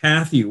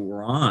path you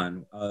were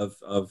on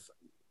of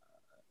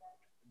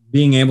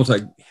being able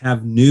to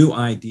have new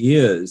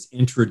ideas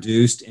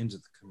introduced into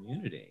the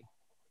community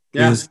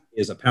is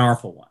a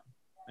powerful one.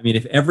 I mean,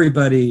 if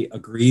everybody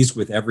agrees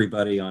with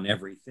everybody on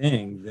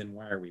everything, then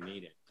why are we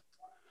meeting?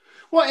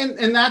 Well,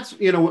 and that's,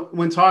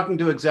 when talking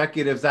to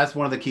executives, that's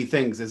one of the key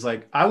things is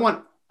like, I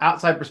want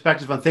outside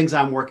perspective on things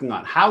I'm working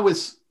on. How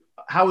is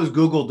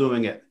Google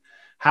doing it?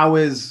 How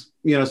is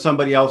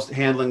somebody else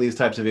handling these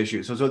types of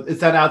issues. So it's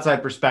that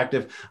outside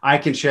perspective. I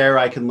can share,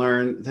 I can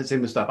learn the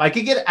same stuff. I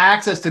can get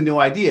access to new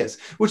ideas,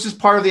 which is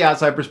part of the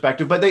outside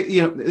perspective. But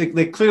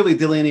they clearly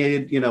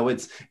delineated,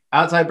 it's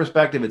outside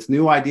perspective, it's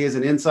new ideas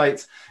and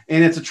insights,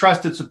 and it's a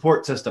trusted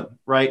support system,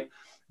 right?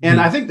 And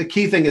I think the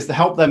key thing is to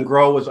help them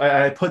grow.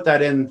 I put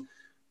that in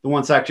the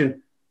one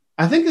section.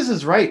 I think this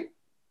is right.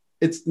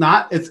 It's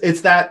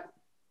that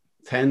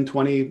 10,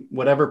 20,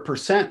 whatever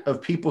percent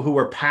of people who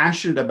are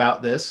passionate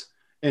about this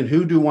and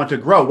who do want to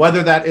grow,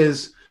 whether that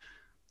is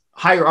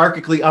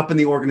hierarchically up in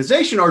the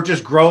organization or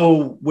just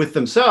grow with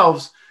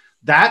themselves.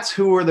 That's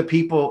who are the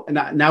people.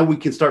 And now we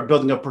can start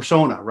building a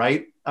persona,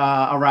 right?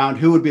 Around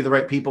who would be the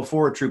right people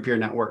for a true peer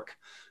network.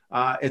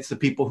 It's the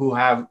people who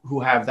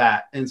have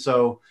that. And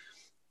so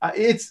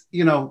it's,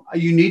 you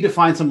need to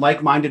find some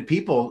like-minded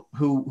people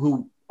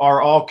who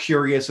are all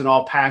curious and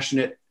all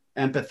passionate,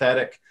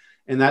 empathetic,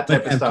 and that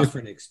type of stuff.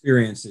 Different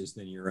experiences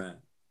than you're at.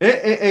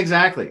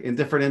 Exactly. And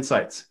different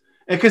insights.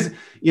 Because,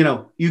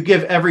 you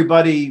give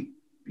everybody,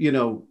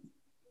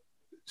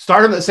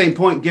 start them at the same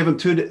point, give them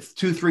two,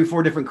 3,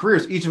 4 different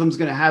careers. Each of them is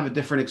going to have a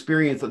different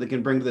experience that they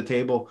can bring to the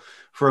table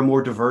for a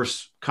more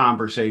diverse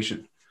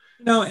conversation.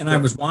 And I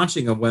was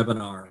watching a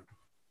webinar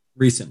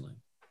recently,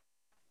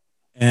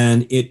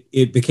 and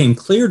it became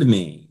clear to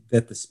me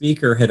that the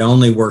speaker had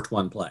only worked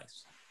one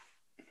place.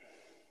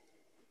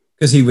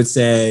 Because he would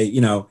say,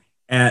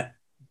 at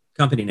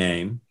company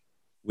name,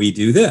 we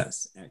do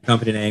this. At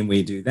company name,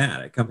 we do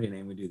that. At company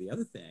name, we do the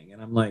other thing. And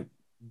I'm like,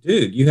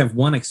 dude, you have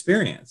one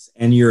experience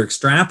and you're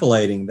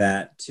extrapolating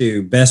that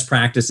to best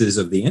practices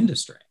of the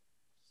industry.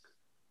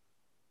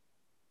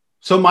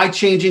 So my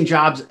changing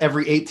jobs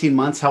every 18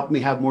 months helped me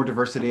have more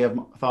diversity of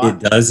thought?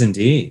 It does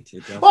indeed.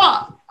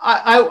 Well,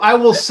 I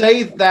will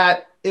say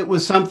that it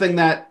was something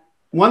that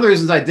one of the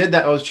reasons I did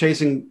that, I was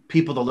chasing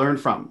people to learn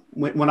from.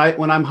 When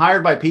I'm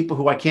hired by people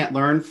who I can't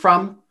learn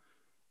from,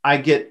 I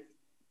get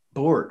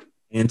bored.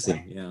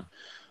 Yeah.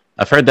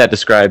 I've heard that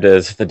described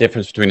as the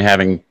difference between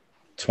having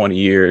 20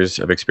 years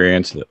of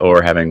experience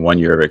or having 1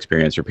 year of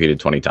experience repeated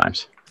 20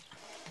 times.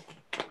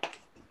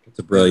 It's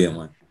a brilliant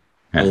one.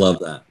 I love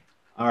that.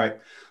 All right.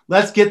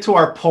 Let's get to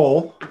our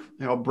poll.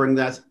 I'll bring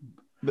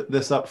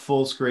this up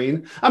full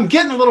screen. I'm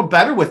getting a little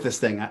better with this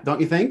thing, don't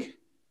you think?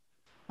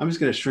 I'm just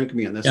going to shrink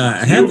me on this one.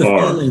 I have the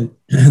feeling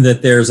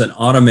that there's an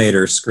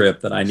automator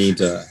script that I need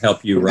to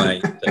help you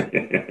write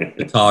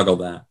to toggle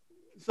that.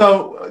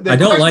 So I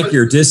don't like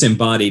your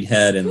disembodied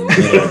head in the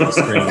middle of the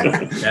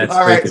screen. That's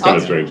all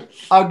right.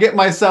 I'll get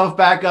myself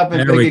back up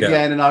and big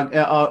again, and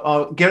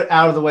I'll get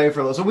out of the way for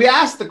a little. So we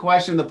asked the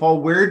question in the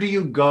poll: where do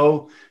you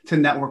go to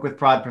network with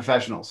product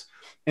professionals?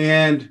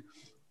 And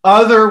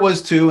other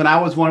was 2, and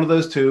I was one of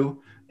those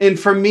 2. And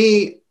for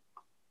me,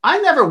 I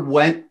never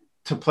went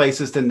to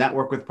places to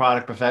network with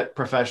product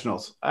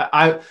professionals.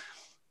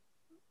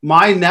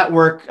 My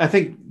network, I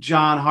think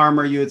John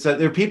Harmer, you had said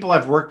there are people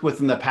I've worked with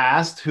in the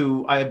past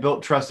who I have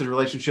built trusted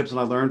relationships and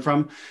I learned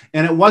from.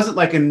 And it wasn't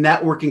like a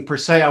networking per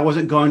se. I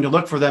wasn't going to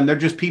look for them. They're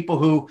just people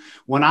who,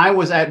 when I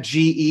was at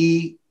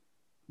GE,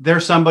 they're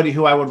somebody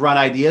who I would run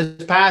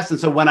ideas past. And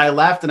so when I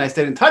left and I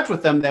stayed in touch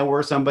with them, they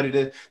were somebody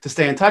to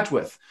stay in touch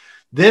with.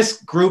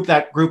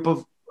 That group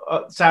of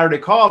Saturday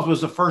calls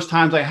was the first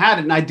times I had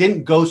it. And I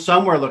didn't go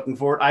somewhere looking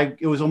for it.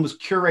 It was almost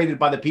curated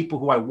by the people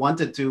who I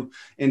wanted to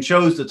and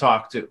chose to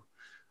talk to.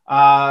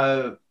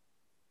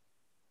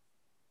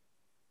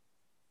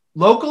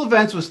 Local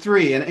events was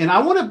 3. And I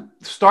want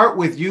to start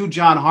with you,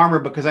 John Harmer,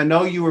 because I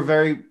know you were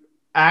very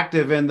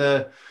active in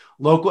the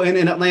local, and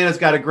Atlanta's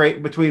got a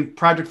great, between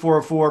Project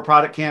 404,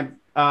 Product Camp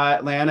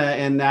Atlanta,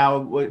 and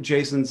now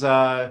Jason's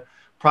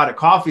Product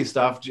Coffee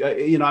stuff.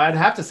 I'd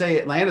have to say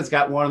Atlanta's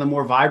got one of the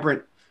more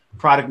vibrant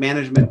product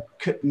management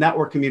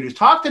network communities.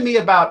 Talk to me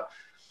about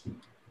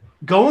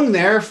going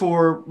there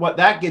for what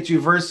that gets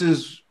you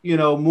versus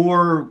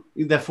more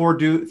the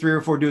 3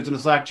 or 4 dudes in a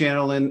Slack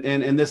channel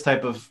and this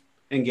type of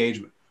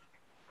engagement.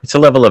 It's a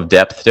level of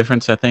depth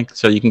difference, I think.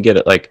 So you can get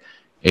it like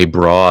a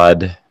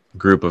broad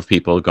group of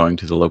people going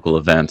to the local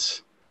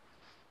events,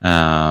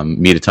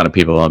 meet a ton of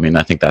people. I mean,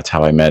 I think that's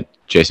how I met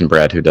Jason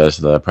Brett, who does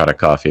the Product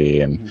Coffee,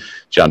 and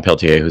John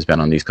Peltier, who's been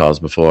on these calls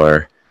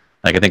before.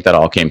 Like, I think that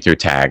all came through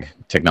TAG,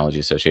 Technology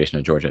Association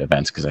of Georgia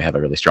events, because they have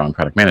a really strong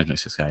product management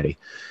society.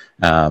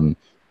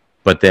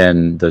 But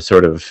then the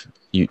sort of,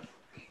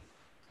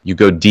 you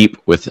go deep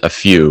with a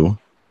few,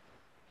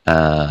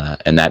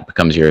 and that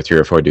becomes your 3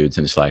 or 4 dudes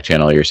in the Slack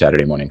channel, your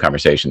Saturday morning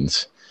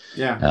conversations.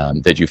 Yeah.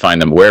 That you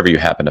find them wherever you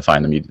happen to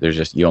find them.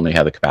 You only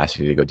have the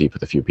capacity to go deep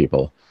with a few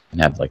people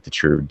and have like the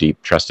true,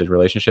 deep, trusted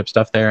relationship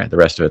stuff there. The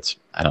rest of it's,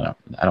 I don't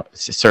know.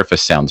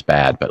 Surface sounds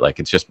bad, but like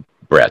it's just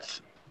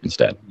breadth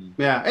instead.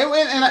 Yeah,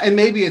 and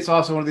maybe it's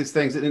also one of these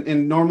things.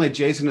 And normally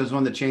Jason is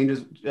one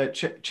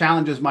that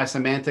challenges my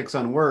semantics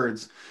on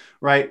words,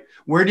 right?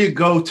 Where do you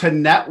go to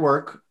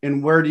network,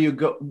 and where do you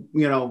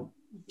go?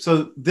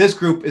 So this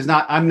group is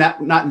not. I'm not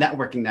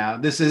networking now.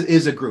 This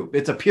is a group.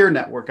 It's a peer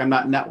network. I'm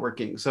not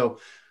networking. So,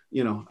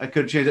 I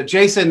could change it.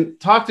 Jason,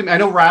 talk to me. I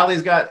know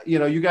Riley's got.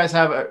 You guys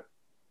have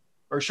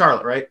or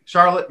Charlotte, right?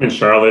 Charlotte. In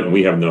Charlotte,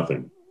 we have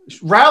nothing.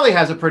 Raleigh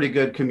has a pretty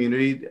good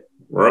community.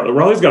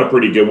 Raleigh's got a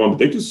pretty good one, but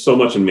they do so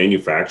much in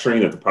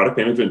manufacturing that the product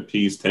management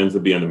piece tends to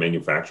be on the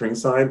manufacturing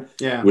side,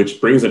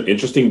 which brings an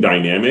interesting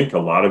dynamic. A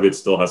lot of it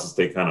still has to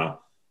stay kind of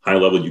high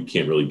level. You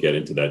can't really get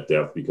into that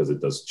depth because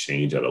it does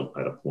change at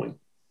a point.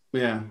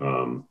 Yeah.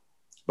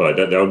 But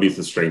that would be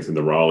the strength in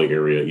the Raleigh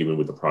area. Even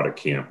with the product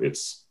camp,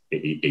 it's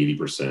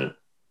 80%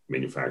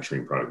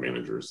 manufacturing product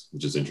managers,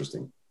 which is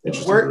interesting.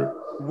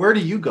 Where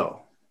do you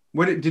go?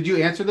 Did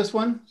you answer this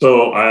one?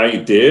 So I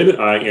did.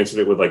 I answered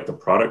it with like the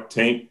product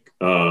tank.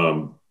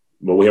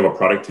 Well, we have a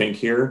product tank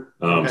here.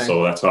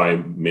 So that's how I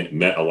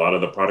met a lot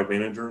of the product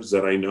managers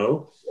that I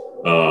know.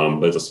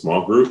 It's a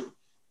small group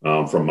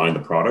from Mind the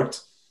Product.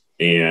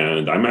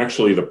 And I'm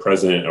actually the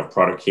president of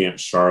Product Camp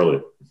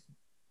Charlotte,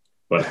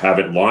 but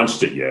haven't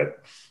launched it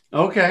yet.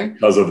 Okay.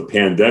 Because of the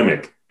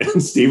pandemic.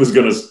 And Steve was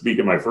going to speak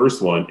at my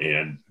first one,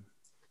 and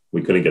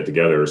we couldn't get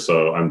together.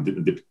 So I'm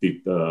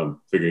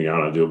figuring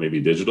out how to do it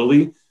maybe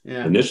digitally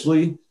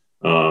initially.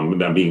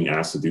 And I'm being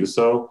asked to do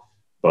so.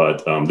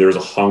 But there's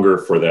a hunger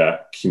for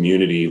that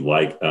community,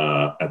 like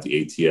at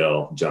the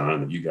ATL,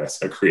 John, that you guys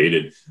have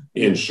created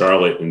in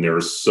Charlotte. And there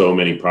are so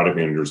many product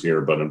managers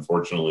here, but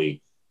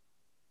unfortunately,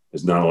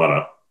 there's not a lot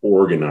of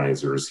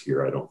organizers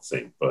here, I don't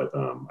think. But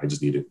I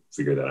just need to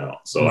figure that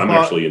out. So I'm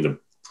actually in the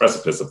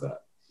precipice of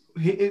that.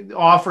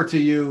 Offer to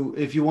you,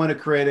 if you want to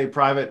create a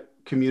private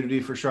community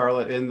for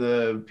Charlotte in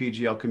the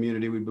PGL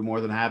community, we'd be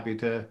more than happy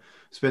to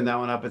spin that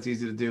one up. It's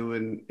easy to do,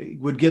 and it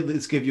would give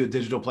you a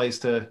digital place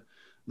to at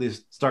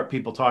least start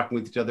people talking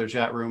with each other,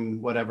 chat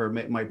room, whatever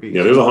it might be.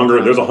 Yeah, there's a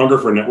hunger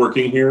for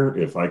networking here.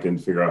 If I can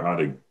figure out how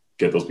to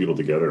get those people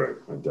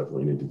together, I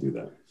definitely need to do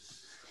that.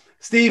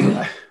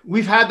 Steve,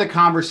 we've had the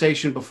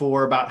conversation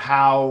before about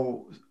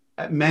how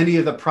many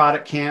of the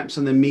product camps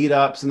and the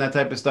meetups and that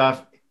type of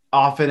stuff,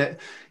 often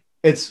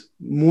it's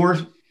more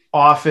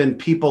often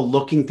people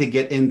looking to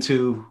get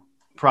into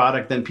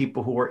product than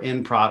people who are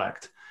in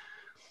product.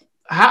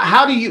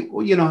 How do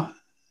you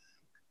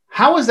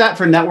how is that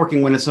for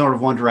networking when it's sort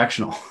of one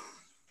directional?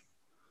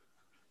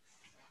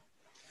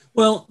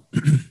 Well,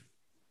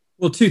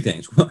 two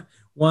things.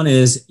 One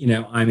is,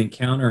 I'm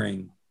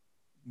encountering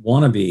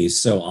wannabes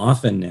so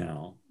often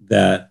now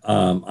that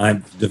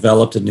I've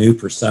developed a new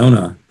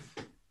persona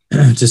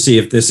to see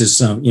if this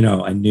is a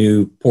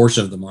new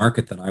portion of the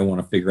market that I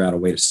want to figure out a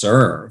way to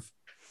serve.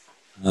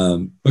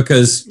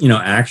 Because,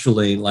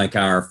 actually, like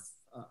our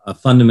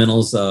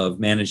fundamentals of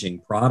managing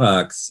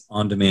products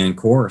on demand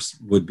course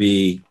would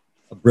be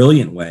a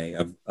brilliant way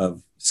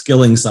of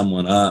skilling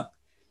someone up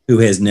who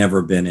has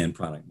never been in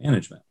product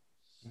management.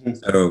 Mm-hmm.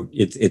 So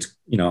it's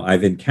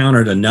I've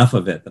encountered enough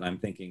of it that I'm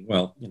thinking,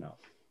 well,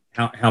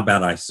 how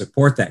about I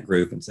support that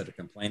group instead of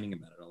complaining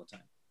about it all the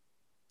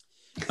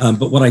time.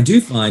 But what I do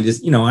find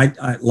is,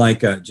 I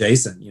like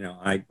Jason,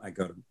 I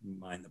go to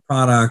Mind the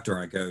Product, or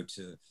I go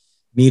to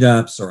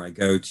meetups, or I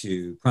go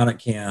to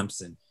product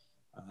camps. And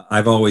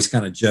I've always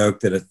kind of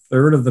joked that a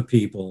third of the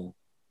people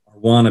are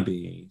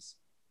wannabes,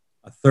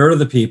 a third of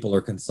the people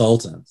are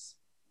consultants,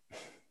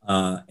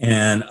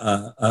 and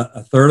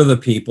a third of the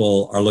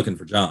people are looking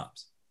for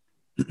jobs.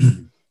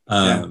 And,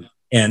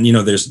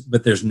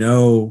 there's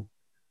no,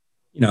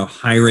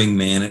 hiring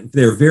man.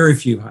 There are very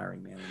few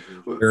hiring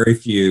managers, very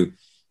few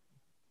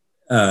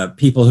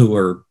people who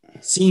are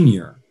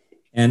senior.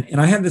 And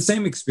I had the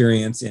same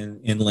experience in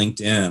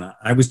LinkedIn.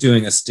 I was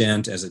doing a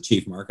stint as a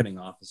chief marketing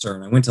officer,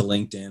 and I went to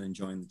LinkedIn and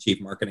joined the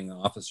chief marketing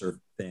officer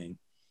thing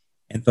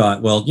and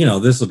thought, well,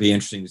 this will be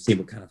interesting to see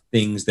what kind of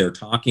things they're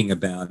talking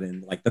about.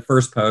 And like the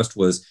first post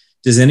was,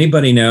 does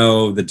anybody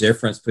know the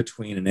difference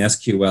between an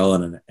SQL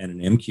and an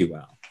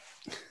MQL?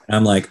 And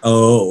I'm like,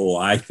 oh,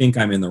 I think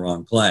I'm in the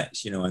wrong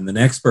place, and the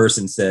next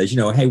person says,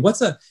 hey, what's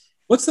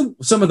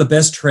some of the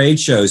best trade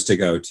shows to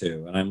go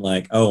to? And I'm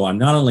like, oh, I'm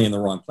not only in the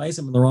wrong place,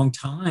 I'm in the wrong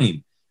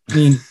time. I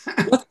mean,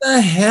 what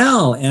the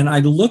hell? And I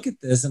look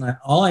at this, and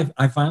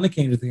I finally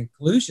came to the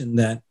conclusion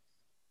that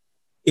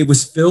it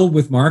was filled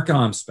with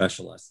Marcom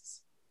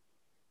specialists,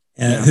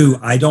 who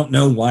I don't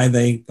know why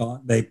they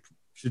thought they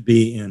should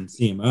be in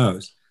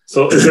CMOs.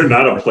 So is there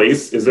not a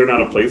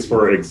place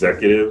for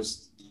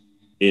executives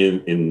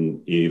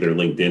in either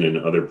LinkedIn and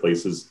other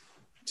places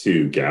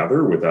to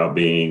gather without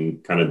being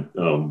kind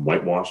of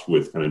whitewashed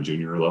with kind of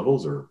junior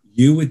levels? Or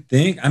you would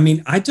think. I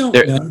mean, I don't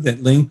know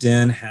that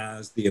LinkedIn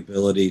has the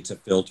ability to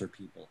filter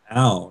people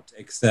out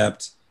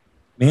except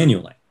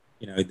manually.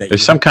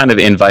 There's some kind of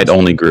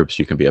invite-only groups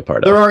you can be a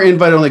part of. There are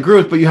invite-only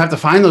groups, but you have to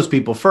find those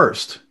people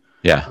first.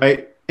 Yeah.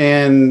 Right.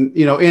 And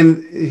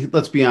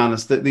let's be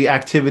honest, the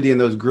activity in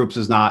those groups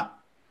is not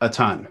a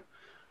ton.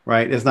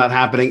 Right. It's not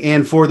happening.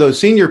 And for those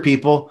senior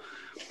people,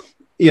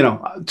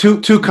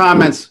 two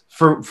comments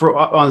for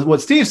on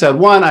what Steve said.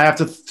 One, I have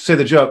to say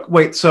the joke.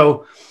 Wait,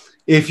 so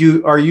if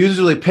you are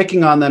usually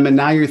picking on them and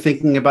now you're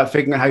thinking about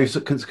figuring out how you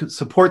can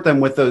support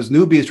them with those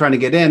newbies trying to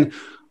get in,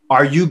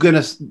 are you going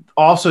to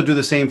also do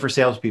the same for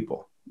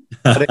salespeople?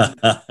 No,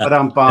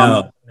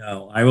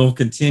 I will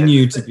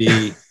continue to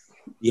be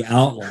the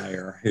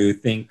outlier who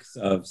thinks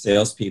of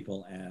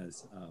salespeople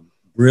as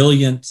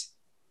brilliant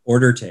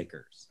order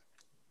takers.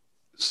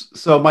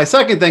 So my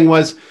second thing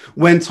was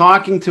when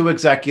talking to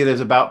executives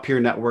about peer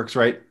networks,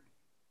 right?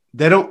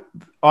 They don't,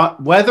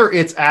 whether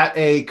it's at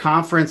a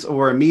conference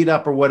or a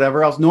meetup or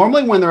whatever else,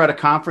 normally when they're at a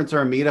conference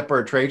or a meetup or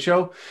a trade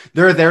show,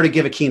 they're there to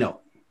give a keynote.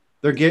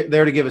 They're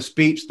there to give a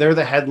speech. They're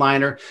the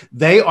headliner.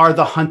 They are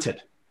the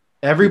hunted.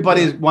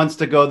 Everybody wants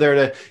to go there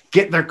to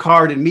get their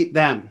card and meet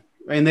them.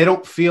 And they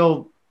don't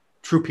feel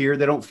true peer.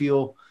 They don't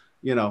feel,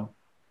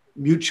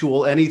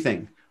 mutual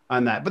anything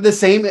on that. But the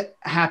same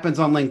happens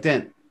on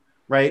LinkedIn,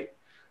 right?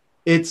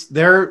 It's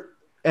there.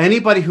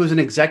 Anybody who's an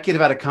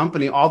executive at a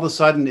company all of a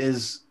sudden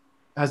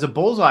has a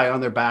bullseye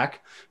on their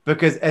back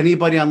because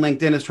anybody on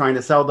LinkedIn is trying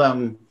to sell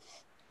them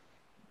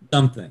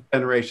something.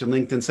 Generation,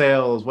 LinkedIn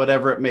sales,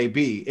 whatever it may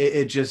be.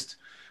 It just,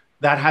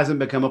 that hasn't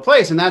become a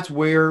place. And that's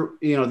where,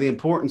 the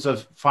importance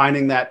of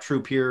finding that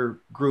true peer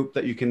group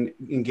that you can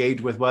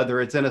engage with, whether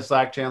it's in a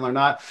Slack channel or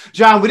not.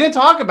 John, we didn't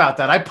talk about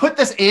that. I put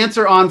this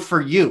answer on for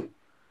you.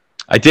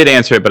 I did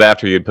answer it, but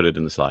after you'd put it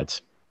in the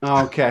slides.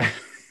 Okay.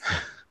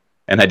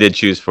 And I did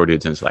choose 4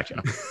 dudes in the Slack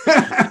channel.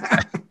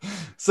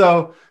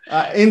 So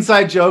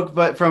inside joke,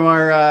 but from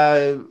our,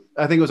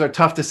 I think it was our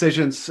tough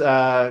decisions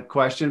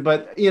question,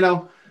 but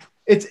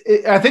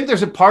I think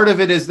there's a part of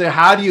it is that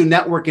how do you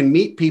network and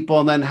meet people?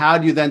 And then how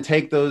do you then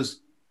take those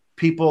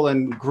people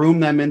and groom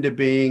them into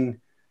being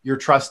your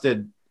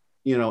trusted,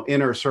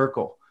 inner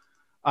circle?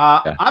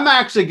 I'm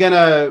actually going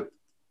to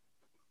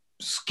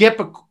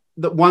skip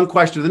the one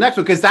question to the next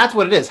one, because that's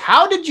what it is.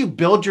 How did you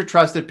build your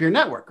trusted peer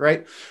network,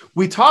 right?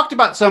 We talked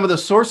about some of the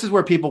sources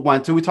where people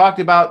went to. We talked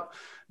about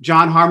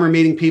John Harmer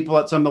meeting people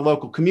at some of the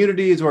local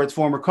communities or its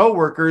former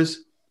coworkers.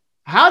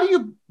 How do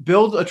you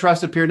build a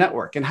trusted peer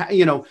network? And,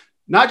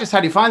 not just how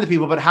do you find the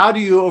people, but how do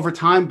you over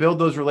time build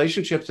those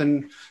relationships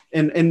and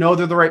know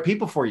they're the right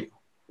people for you?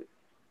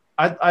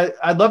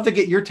 I'd love to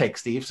get your take,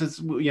 Steve,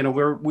 since,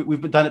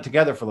 we've done it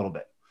together for a little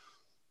bit.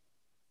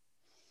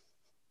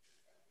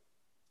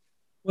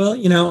 Well,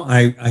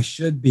 I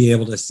should be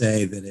able to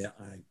say that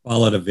I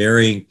followed a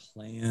very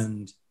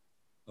planned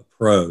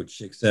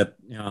approach, except,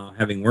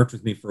 having worked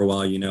with me for a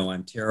while,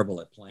 I'm terrible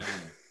at planning.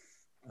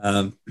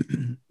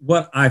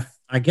 What I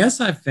guess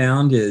I've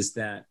found is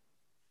that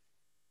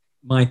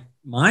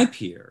my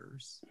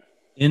peers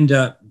end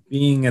up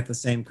being at the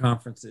same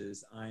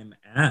conferences I'm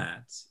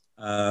at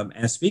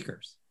as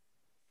speakers.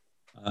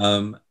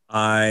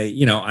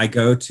 I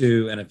go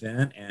to an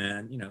event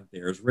and,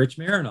 there's Rich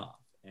Marinoff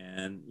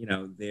and,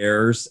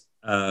 there's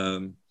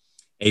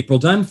April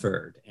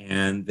Dunford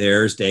and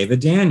there's David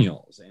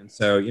Daniels. And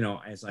so,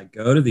 as I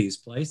go to these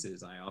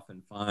places, I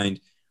often find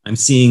I'm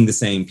seeing the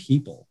same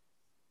people.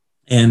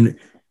 And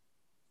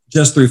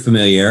just through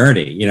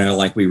familiarity,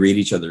 like we read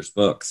each other's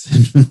books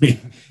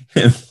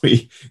and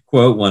we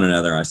quote one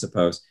another, I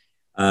suppose.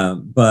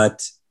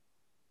 But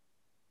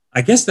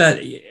I guess that,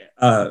 and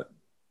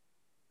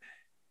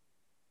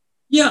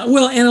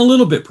a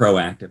little bit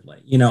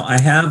proactively,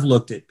 I have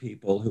looked at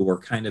people who are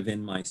kind of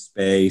in my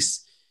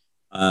space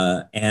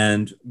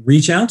and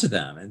reach out to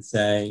them and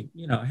say,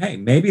 hey,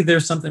 maybe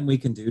there's something we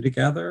can do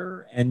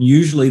together. And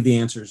usually the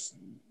answer's,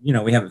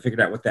 we haven't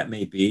figured out what that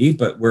may be,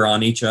 but we're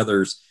on each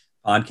other's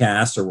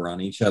podcasts or we're on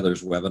each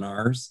other's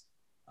webinars.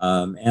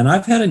 And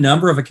I've had a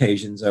number of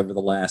occasions over the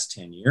last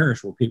 10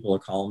 years where people will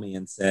call me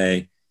and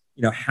say,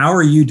 how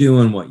are you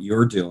doing what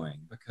you're doing?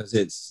 Because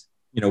it's,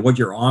 what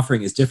you're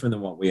offering is different than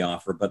what we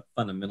offer, but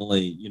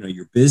fundamentally,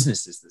 your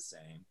business is the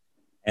same.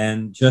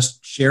 And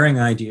just sharing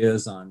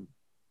ideas on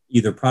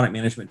either product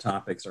management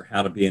topics or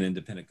how to be an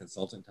independent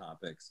consultant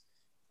topics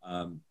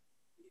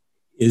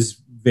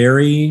is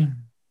very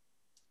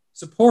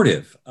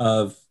supportive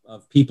of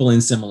people in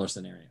similar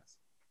scenarios.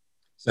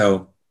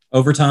 So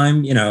over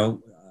time,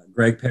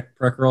 Greg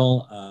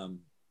Preckerell,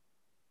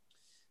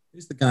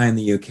 who's the guy in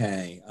the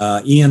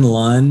UK? Ian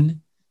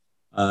Lunn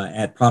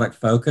at Product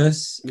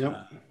Focus.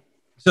 Yep.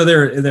 So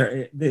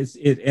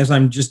as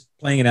I'm just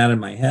playing it out in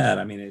my head,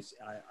 I mean,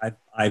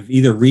 I've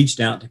either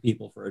reached out to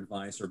people for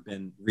advice or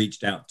been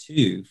reached out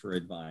to for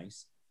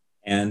advice,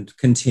 and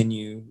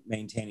continue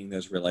maintaining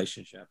those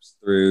relationships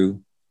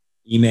through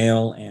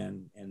email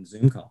and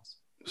Zoom calls.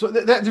 So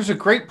there's a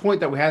great point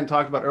that we hadn't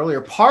talked about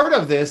earlier. Part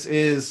of this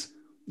is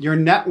your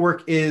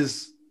network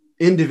is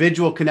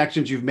individual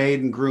connections you've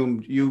made and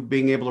groomed, you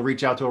being able to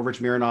reach out to a Rich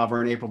Mironov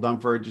or an April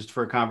Dunford just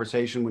for a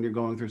conversation when you're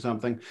going through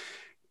something.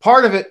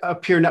 Part of it, a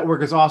peer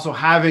network, is also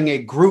having a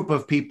group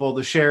of people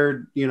to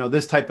share,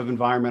 this type of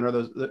environment or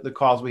the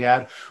calls we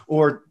had,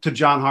 or to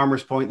John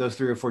Harmer's point, those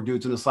 3 or 4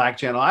 dudes in the Slack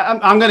channel.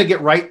 I'm going to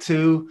get right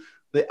to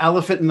the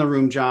elephant in the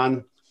room,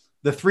 John.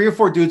 The 3 or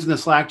 4 dudes in the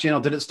Slack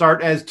channel, did it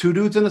start as 2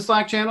 dudes in the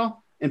Slack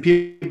channel and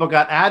people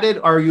got added?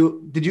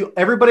 Did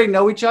everybody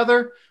know each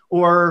other,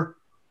 or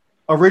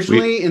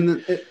originally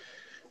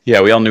Yeah,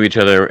 we all knew each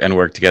other and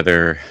worked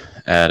together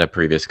at a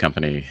previous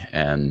company,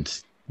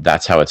 and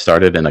that's how it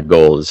started. And the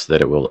goal is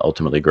that it will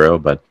ultimately grow,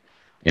 but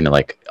in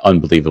a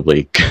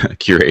unbelievably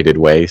curated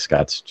way.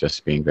 Scott's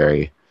just being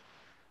very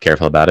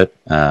careful about it,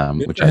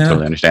 which I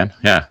totally understand.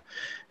 Yeah.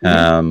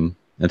 And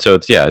so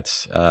it's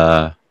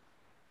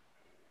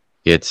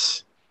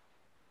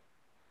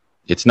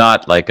it's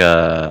not like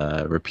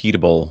a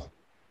repeatable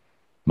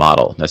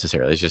model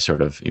necessarily. It's just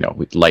sort of,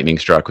 lightning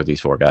struck with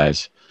these 4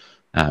 guys.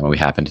 And we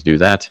happen to do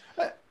that.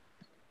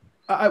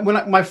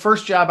 My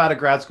first job out of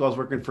grad school, I was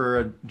working for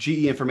a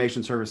GE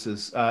Information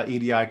Services,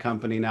 EDI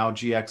company, now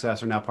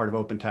GXS, or now part of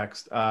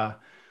OpenText.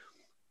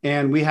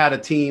 And we had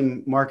a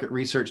market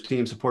research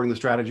team supporting the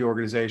strategy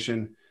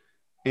organization.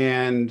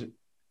 And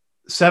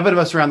 7 of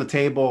us around the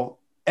table,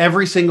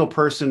 every single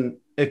person,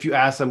 if you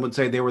ask them, would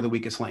say they were the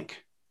weakest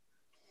link.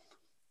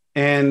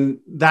 And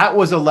that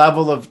was a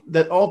level of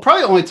that.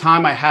 Probably the only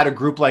time I had a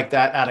group like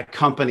that at a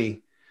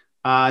company.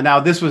 Now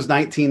this was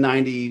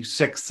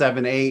 1996,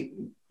 7, 8.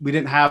 We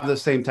didn't have the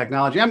same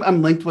technology.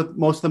 I'm linked with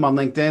most of them on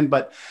LinkedIn,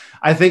 but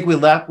I think we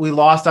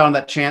lost out on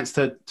that chance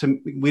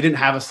we didn't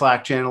have a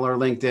Slack channel or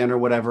LinkedIn or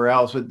whatever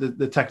else with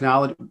the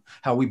technology,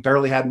 how we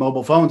barely had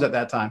mobile phones at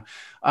that time.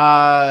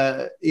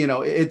 I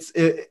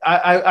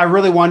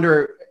really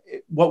wonder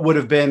what would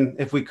have been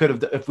if we could have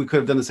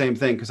done the same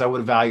thing, because I would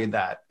have valued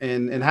that.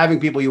 And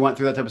having people you went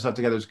through that type of stuff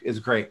together is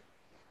great.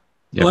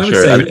 Yeah, well, I would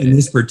say in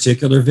this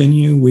particular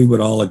venue, we would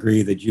all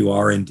agree that you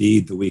are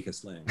indeed the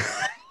weakest link.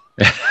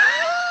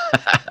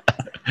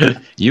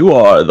 You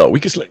are the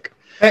weakest link.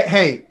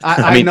 Hey,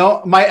 I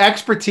know my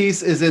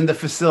expertise is in the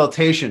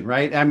facilitation,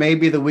 right? I may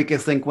be the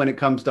weakest link when it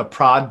comes to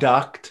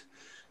product,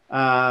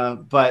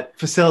 but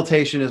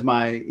facilitation is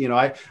my,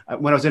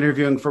 when I was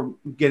interviewing for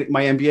getting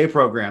my MBA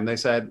program, they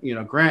said,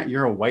 Grant,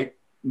 you're a white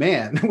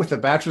man with a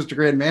bachelor's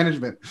degree in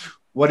management.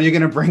 What are you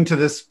going to bring to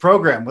this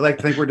program? We like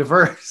to think we're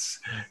diverse.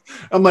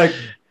 I'm like,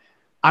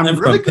 I'm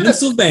really from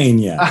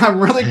Pennsylvania. I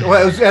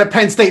was at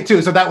Penn State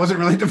too, so that wasn't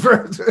really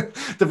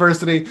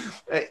diversity.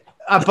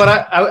 But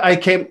I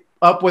came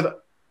up with,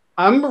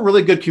 I'm a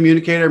really good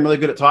communicator. I'm really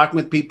good at talking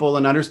with people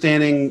and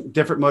understanding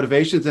different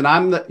motivations.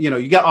 And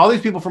you got all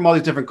these people from all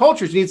these different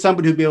cultures. You need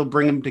somebody who'd be able to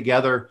bring them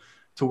together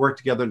to work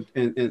together.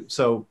 And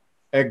so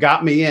it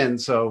got me in.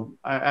 So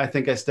I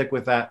think I stick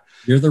with that.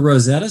 You're the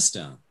Rosetta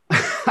Stone.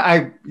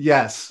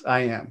 Yes, I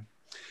am.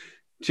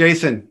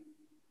 Jason.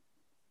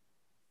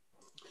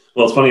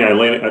 Well, it's funny. I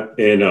landed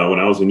when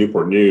I was in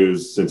Newport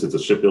News, since it's a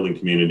shipbuilding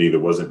community, there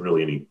wasn't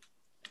really any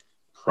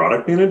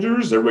product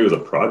managers. Everybody was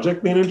a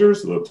project manager,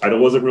 so the title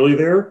wasn't really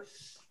there.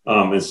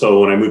 And so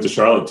when I moved to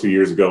Charlotte 2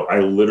 years ago, I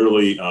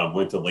literally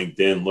went to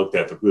LinkedIn, looked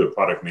at who the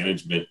product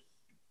management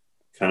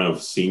kind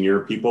of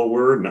senior people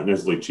were, not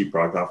necessarily chief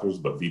product officers,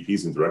 but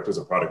VPs and directors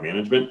of product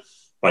management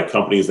by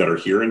companies that are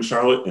here in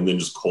Charlotte, and then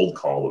just cold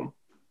call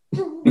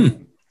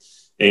them.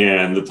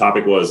 And the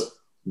topic was,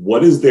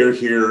 what is there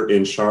here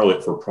in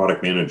Charlotte for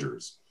product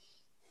managers?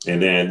 And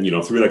then,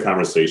 through that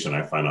conversation,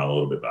 I find out a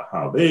little bit about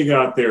how they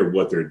got there,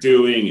 what they're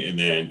doing, and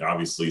then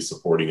obviously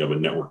supporting of a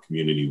network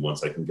community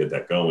once I can get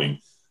that going.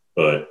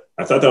 But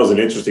I thought that was an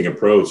interesting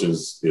approach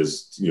is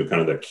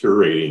kind of that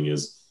curating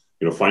is,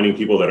 finding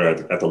people that are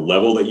at the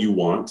level that you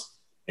want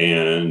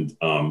and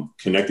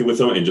connecting with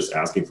them and just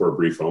asking for a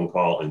brief phone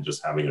call and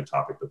just having a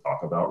topic to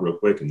talk about real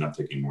quick and not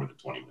taking more than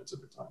 20 minutes of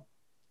your time.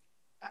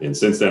 And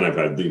since then, I've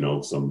had,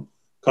 some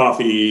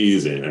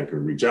coffees, and I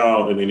can reach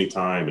out at any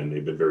time, and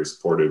they've been very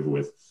supportive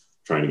with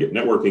trying to get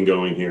networking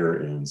going here.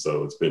 And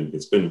so it's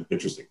been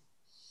interesting.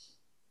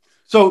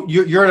 So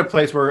you're at a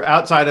place where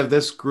outside of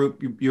this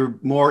group, you're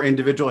more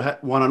individual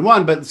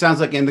one-on-one, but it sounds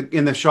like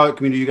in the Charlotte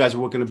community, you guys are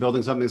working on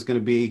building something that's going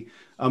to be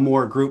a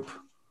more group.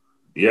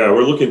 Yeah,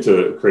 we're looking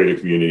to create a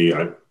community.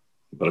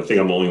 But I think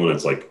I'm the only one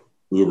that's like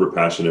uber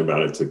passionate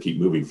about it to keep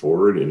moving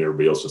forward, and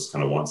everybody else just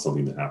kind of wants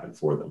something to happen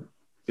for them.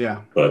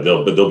 Yeah. But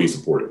they'll be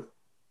supportive.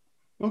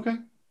 Okay.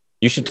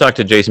 You should talk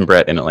to Jason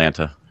Brett in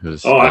Atlanta.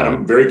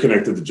 I'm very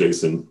connected to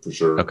Jason for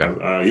sure.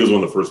 Okay. He was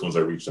one of the first ones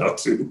I reached out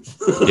to.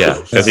 Yeah,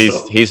 because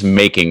he's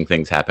making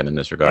things happen in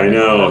this regard. I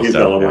know he's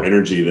got a lot more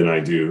energy than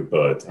I do,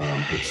 but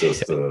it's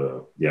just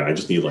I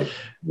just need like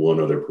one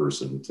other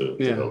person to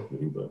help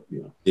me. But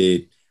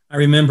Indeed. I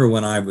remember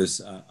when I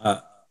was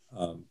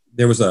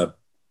there was a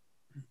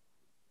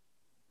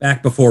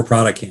back before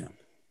Product Camp.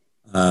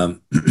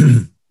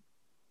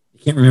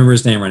 I can't remember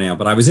his name right now,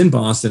 but I was in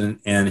Boston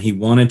and he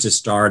wanted to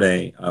start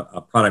a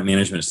product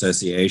management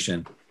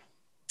association.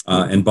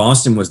 And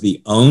Boston was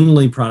the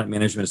only product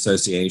management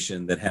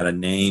association that had a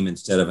name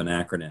instead of an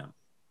acronym.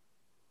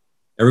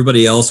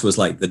 Everybody else was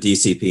like the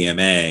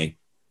DCPMA.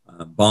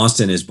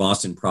 Boston is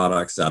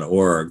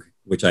bostonproducts.org,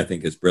 which I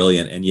think is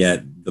brilliant. And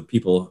yet the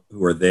people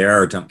who are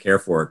there don't care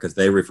for it because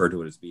they refer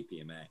to it as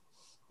BPMA.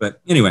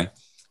 But anyway,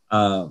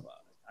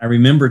 I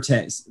remember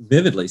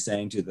vividly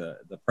saying to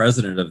the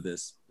president of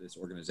this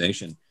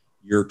organization,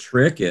 your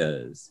trick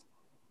is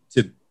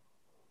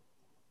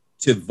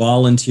to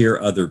volunteer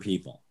other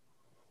people.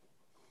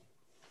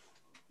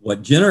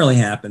 What generally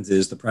happens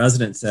is the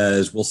president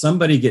says, will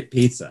somebody get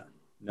pizza?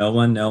 No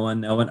one.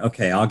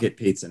 Okay, I'll get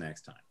pizza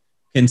next time.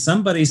 Can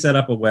somebody set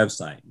up a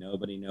website?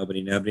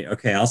 Nobody.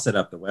 Okay, I'll set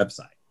up the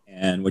website.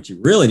 And what you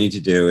really need to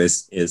do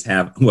is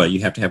have, you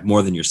have to have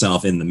more than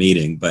yourself in the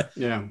meeting. But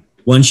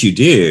once you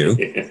do,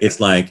 it's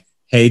like,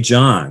 hey,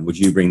 John, would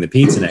you bring the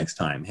pizza next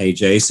time? Hey,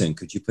 Jason,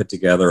 could you put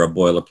together a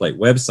boilerplate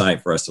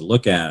website for us to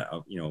look at,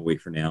 a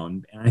week from now?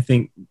 And I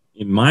think,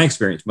 in my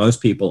experience, most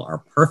people are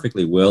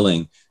perfectly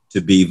willing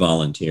to be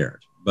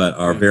volunteered, but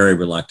are very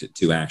reluctant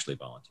to actually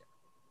volunteer.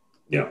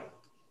 Yeah.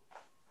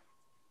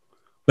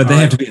 But they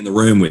have to be in the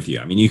room with you.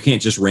 I mean, you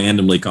can't just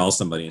randomly call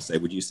somebody and say,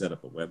 would you set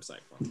up a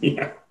website for me?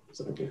 Yeah,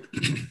 exactly.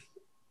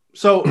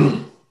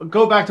 So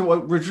go back to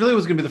what really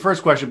was going to be the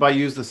first question, but I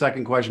used the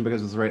second question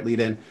because it's the right lead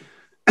in.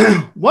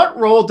 What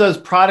role does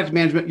product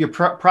management, your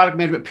product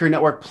management peer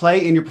network,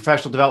 play in your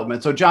professional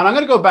development? So, John, I'm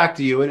going to go back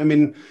to you. And I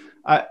mean,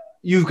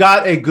 you've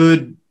got a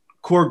good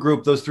core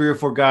group, those 3 or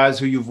 4 guys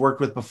who you've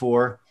worked with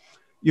before.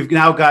 You've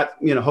now got,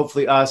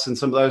 hopefully us and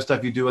some of the other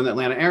stuff you do in the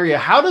Atlanta area.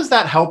 How does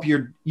that help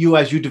you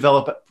as you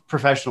develop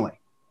professionally?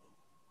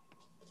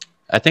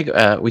 I think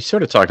we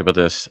sort of talked about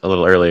this a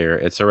little earlier.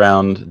 It's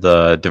around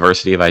the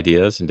diversity of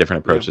ideas and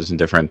different approaches and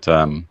different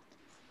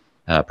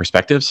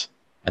perspectives.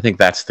 I think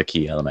that's the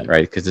key element,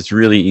 right? Because it's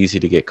really easy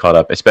to get caught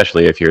up,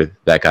 especially if you're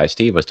that guy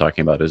Steve was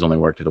talking about who's only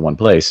worked at one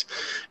place,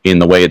 in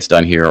the way it's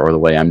done here or the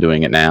way I'm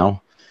doing it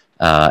now,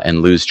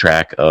 and lose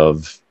track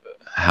of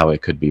how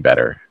it could be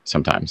better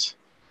sometimes.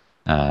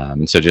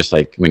 So just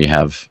like when you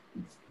have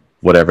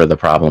whatever the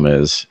problem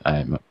is,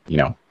 I'm,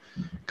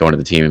 going to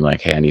the team and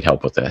like, hey, I need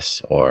help with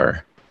this,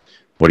 or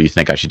what do you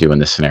think I should do in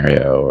this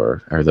scenario,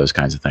 or those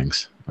kinds of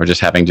things, or just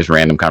having just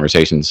random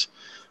conversations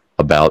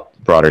about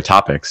broader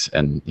topics.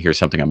 And here's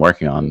something I'm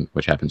working on,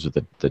 which happens with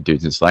the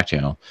dudes in Slack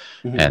channel,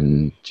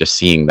 and just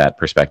seeing that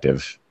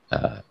perspective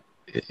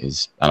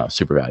is, I don't know,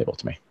 super valuable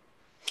to me.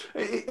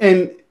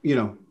 And,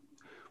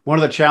 one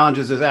of the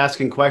challenges is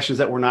asking questions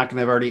that we're not going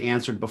to have already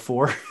answered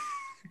before.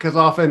 Because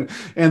often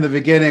in the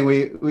beginning,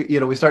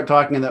 we start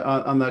talking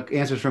on the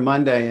answers from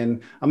Monday,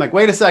 and I'm like,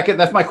 wait a second,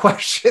 that's my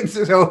question.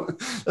 So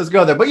let's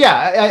go there. But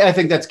yeah, I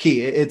think that's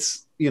key.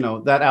 It's,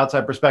 that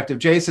outside perspective.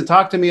 Jason,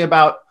 talk to me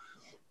about,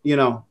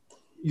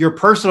 your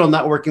personal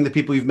networking, the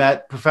people you've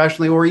met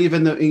professionally, or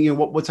even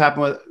what's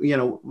happened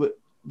with,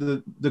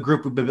 the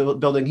group we've been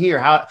building here.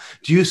 How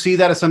do you see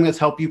that as something that's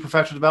helped you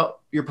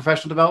your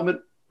professional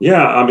development?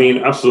 Yeah, I mean,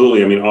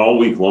 absolutely. I mean, all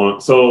week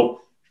long.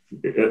 So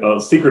a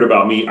secret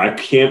about me, I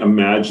can't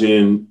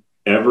imagine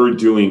ever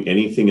doing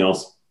anything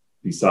else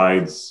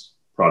besides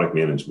product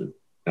management,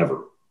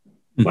 ever.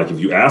 Like if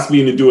you ask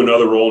me to do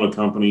another role in a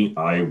company,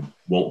 I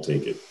won't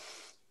take it.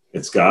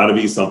 It's got to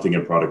be something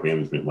in product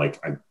management. Like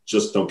I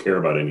just don't care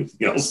about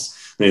anything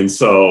else. And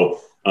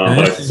so,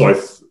 I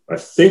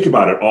think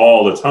about it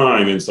all the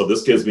time. And so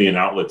this gives me an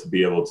outlet to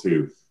be able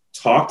to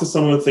talk to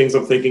some of the things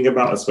I'm thinking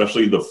about,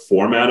 especially the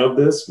format of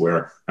this,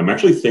 where I'm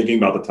actually thinking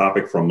about the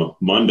topic from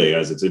Monday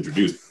as it's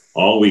introduced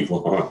all week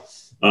long.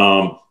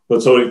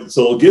 But so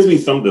it gives me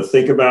something to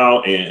think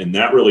about, and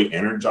that really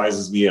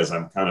energizes me as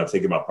I'm kind of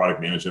thinking about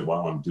product management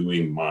while I'm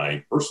doing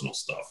my personal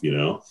stuff,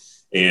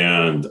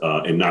 and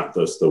not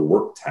just the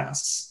work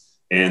tasks.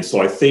 And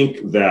so I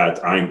think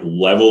that I'm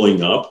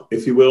leveling up,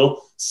 if you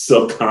will,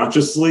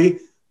 subconsciously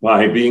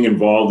by being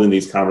involved in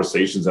these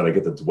conversations that I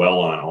get to dwell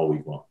on all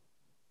week long.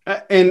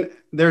 And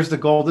there's the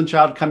golden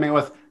child coming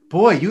with,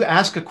 boy, you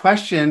ask a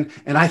question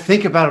and I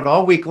think about it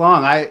all week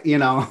long.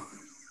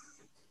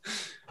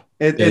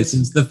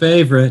 Jason's the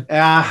favorite.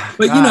 But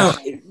gosh.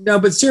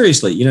 but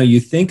seriously, you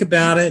think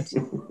about it,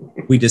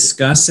 we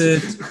discuss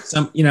it.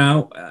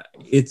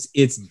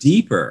 It's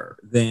deeper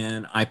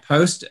than I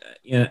post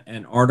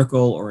an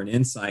article or an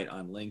insight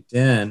on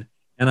LinkedIn,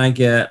 and I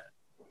get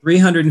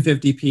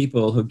 350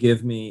 people who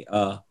give me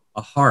a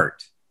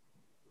heart,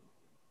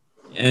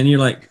 and you're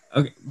like,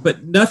 okay,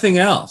 but nothing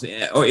else,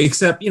 or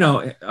except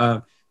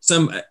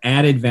some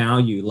added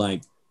value,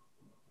 like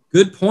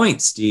good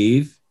point,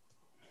 Steve.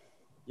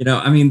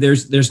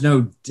 There's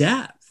no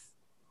depth.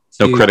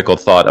 No critical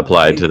thought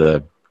applied to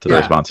the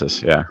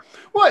responses. Yeah.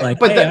 What? Like,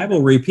 but hey, I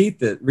will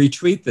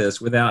retweet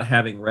this without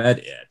having read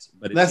it.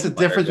 But that's the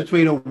difference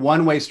between a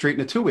one-way street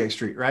and a two-way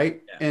street,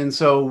 right? Yeah. And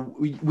so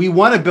we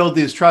want to build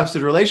these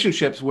trusted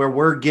relationships where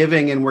we're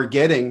giving and we're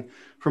getting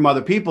from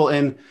other people.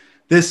 And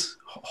this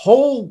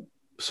whole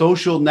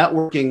social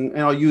networking, and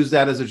I'll use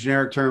that as a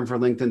generic term for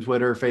LinkedIn,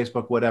 Twitter,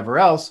 Facebook, whatever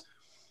else,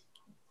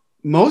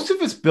 most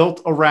of it's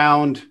built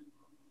around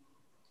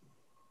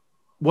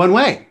one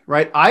way,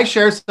 right? I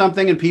share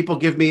something and people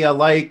give me a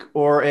like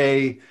or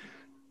a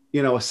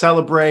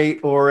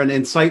celebrate or an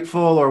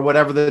insightful or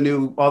whatever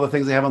all the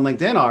things they have on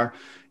LinkedIn are.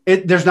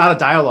 There's not a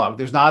dialogue.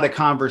 There's not a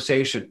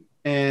conversation.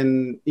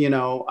 And,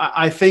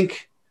 I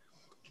think,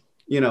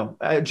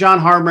 John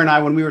Harmer and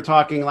I, when we were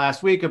talking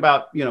last week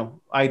about,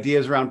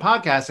 ideas around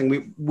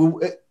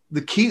podcasting,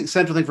 the key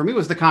central thing for me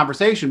was the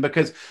conversation,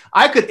 because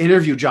I could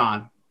interview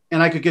John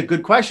and I could get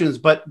good questions,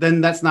 but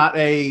then that's not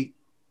a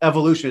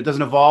evolution. It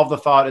doesn't evolve the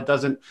thought. It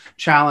doesn't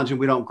challenge, and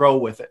we don't grow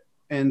with it.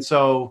 And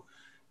so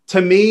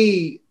to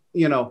me,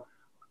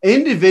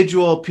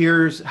 individual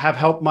peers have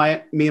helped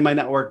me and my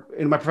network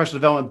in my professional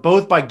development,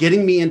 both by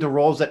getting me into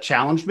roles that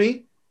challenged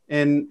me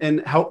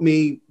and helped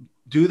me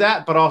do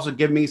that, but also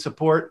give me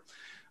support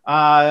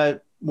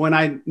when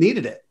I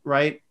needed it.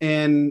 Right.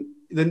 And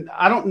then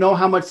I don't know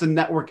how much the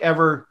network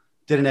ever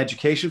did an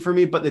education for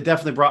me, but they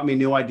definitely brought me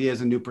new ideas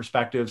and new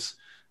perspectives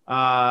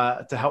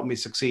to help me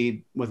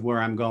succeed with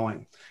where I'm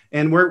going.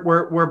 And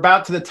we're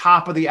about to the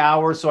top of the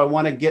hour, so I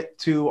want to get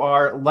to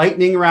our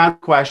lightning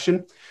round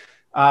question.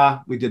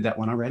 We did that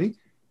one already.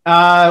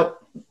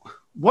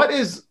 What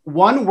is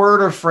one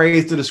word or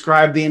phrase to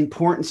describe the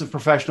importance of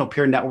professional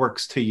peer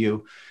networks to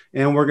you?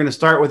 And we're going to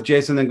start with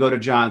Jason, then go to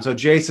John. So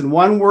Jason,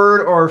 one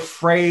word or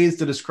phrase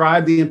to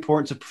describe the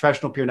importance of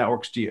professional peer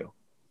networks to you?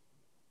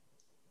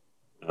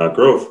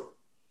 Growth.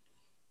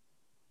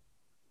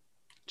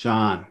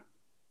 John,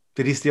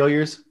 did he steal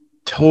yours?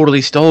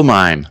 Totally stole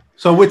mine.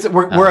 So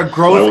we're a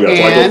growth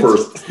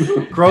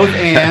and growth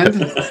and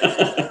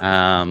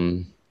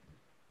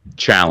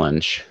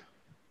challenge.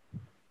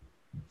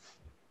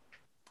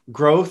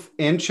 Growth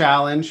and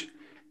challenge.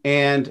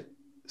 And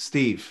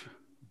Steve.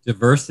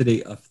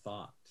 Diversity of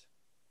thought.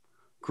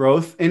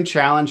 Growth and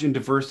challenge and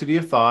diversity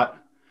of thought.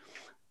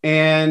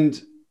 And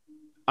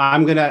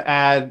I'm going to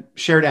add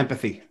shared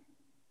empathy.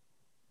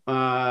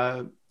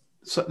 So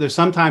there's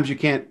sometimes you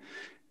can't,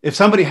 if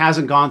somebody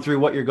hasn't gone through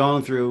what you're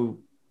going through,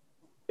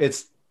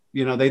 it's,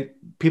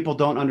 people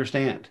don't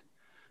understand.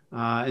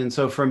 And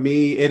so for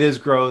me, it is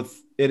growth.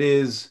 It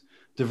is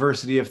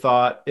diversity of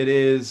thought. It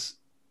is,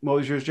 what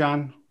was yours,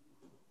 John?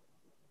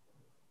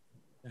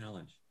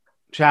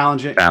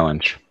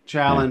 Challenge.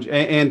 Yeah.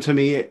 And to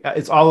me,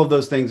 it's all of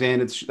those things.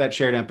 And it's that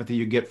shared empathy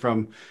you get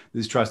from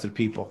these trusted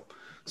people.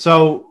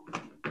 So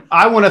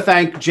I want to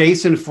thank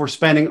Jason for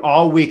spending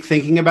all week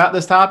thinking about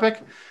this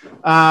topic.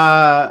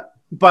 But,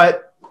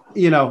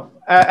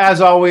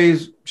 as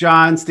always,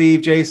 John,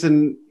 Steve,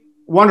 Jason,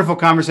 wonderful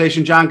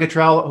conversation. John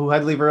Cottrell, who had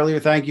to leave earlier,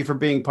 thank you for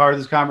being part of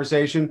this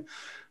conversation.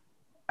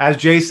 As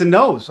Jason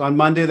knows, on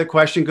Monday, the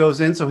question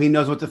goes in, so he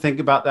knows what to think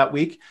about that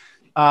week.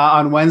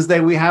 On Wednesday,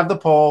 we have the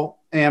poll.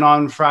 And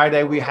on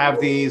Friday, we have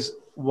these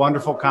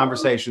wonderful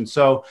conversations.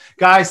 So,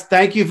 guys,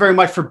 thank you very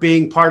much for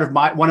being part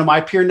of one of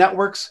my peer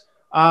networks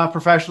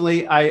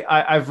professionally.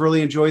 I've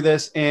really enjoyed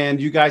this,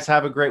 and you guys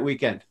have a great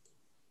weekend.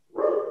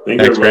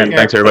 Thanks, Grant.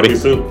 Thanks, everybody.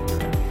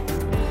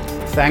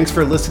 Thanks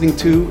for listening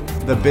to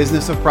the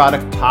Business of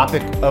Product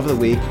Topic of the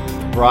Week,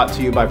 brought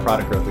to you by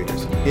Product Growth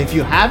Leaders. If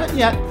you haven't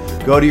yet,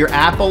 go to your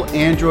Apple,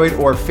 Android,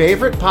 or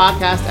favorite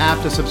podcast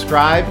app to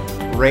subscribe,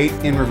 rate,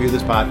 and review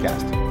this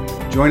podcast.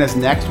 Join us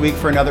next week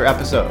for another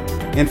episode.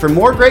 And for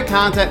more great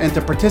content and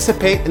to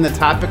participate in the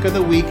Topic of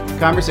the Week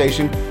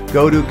conversation,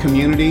 go to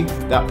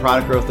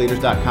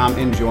community.productgrowthleaders.com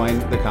and join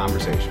the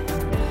conversation.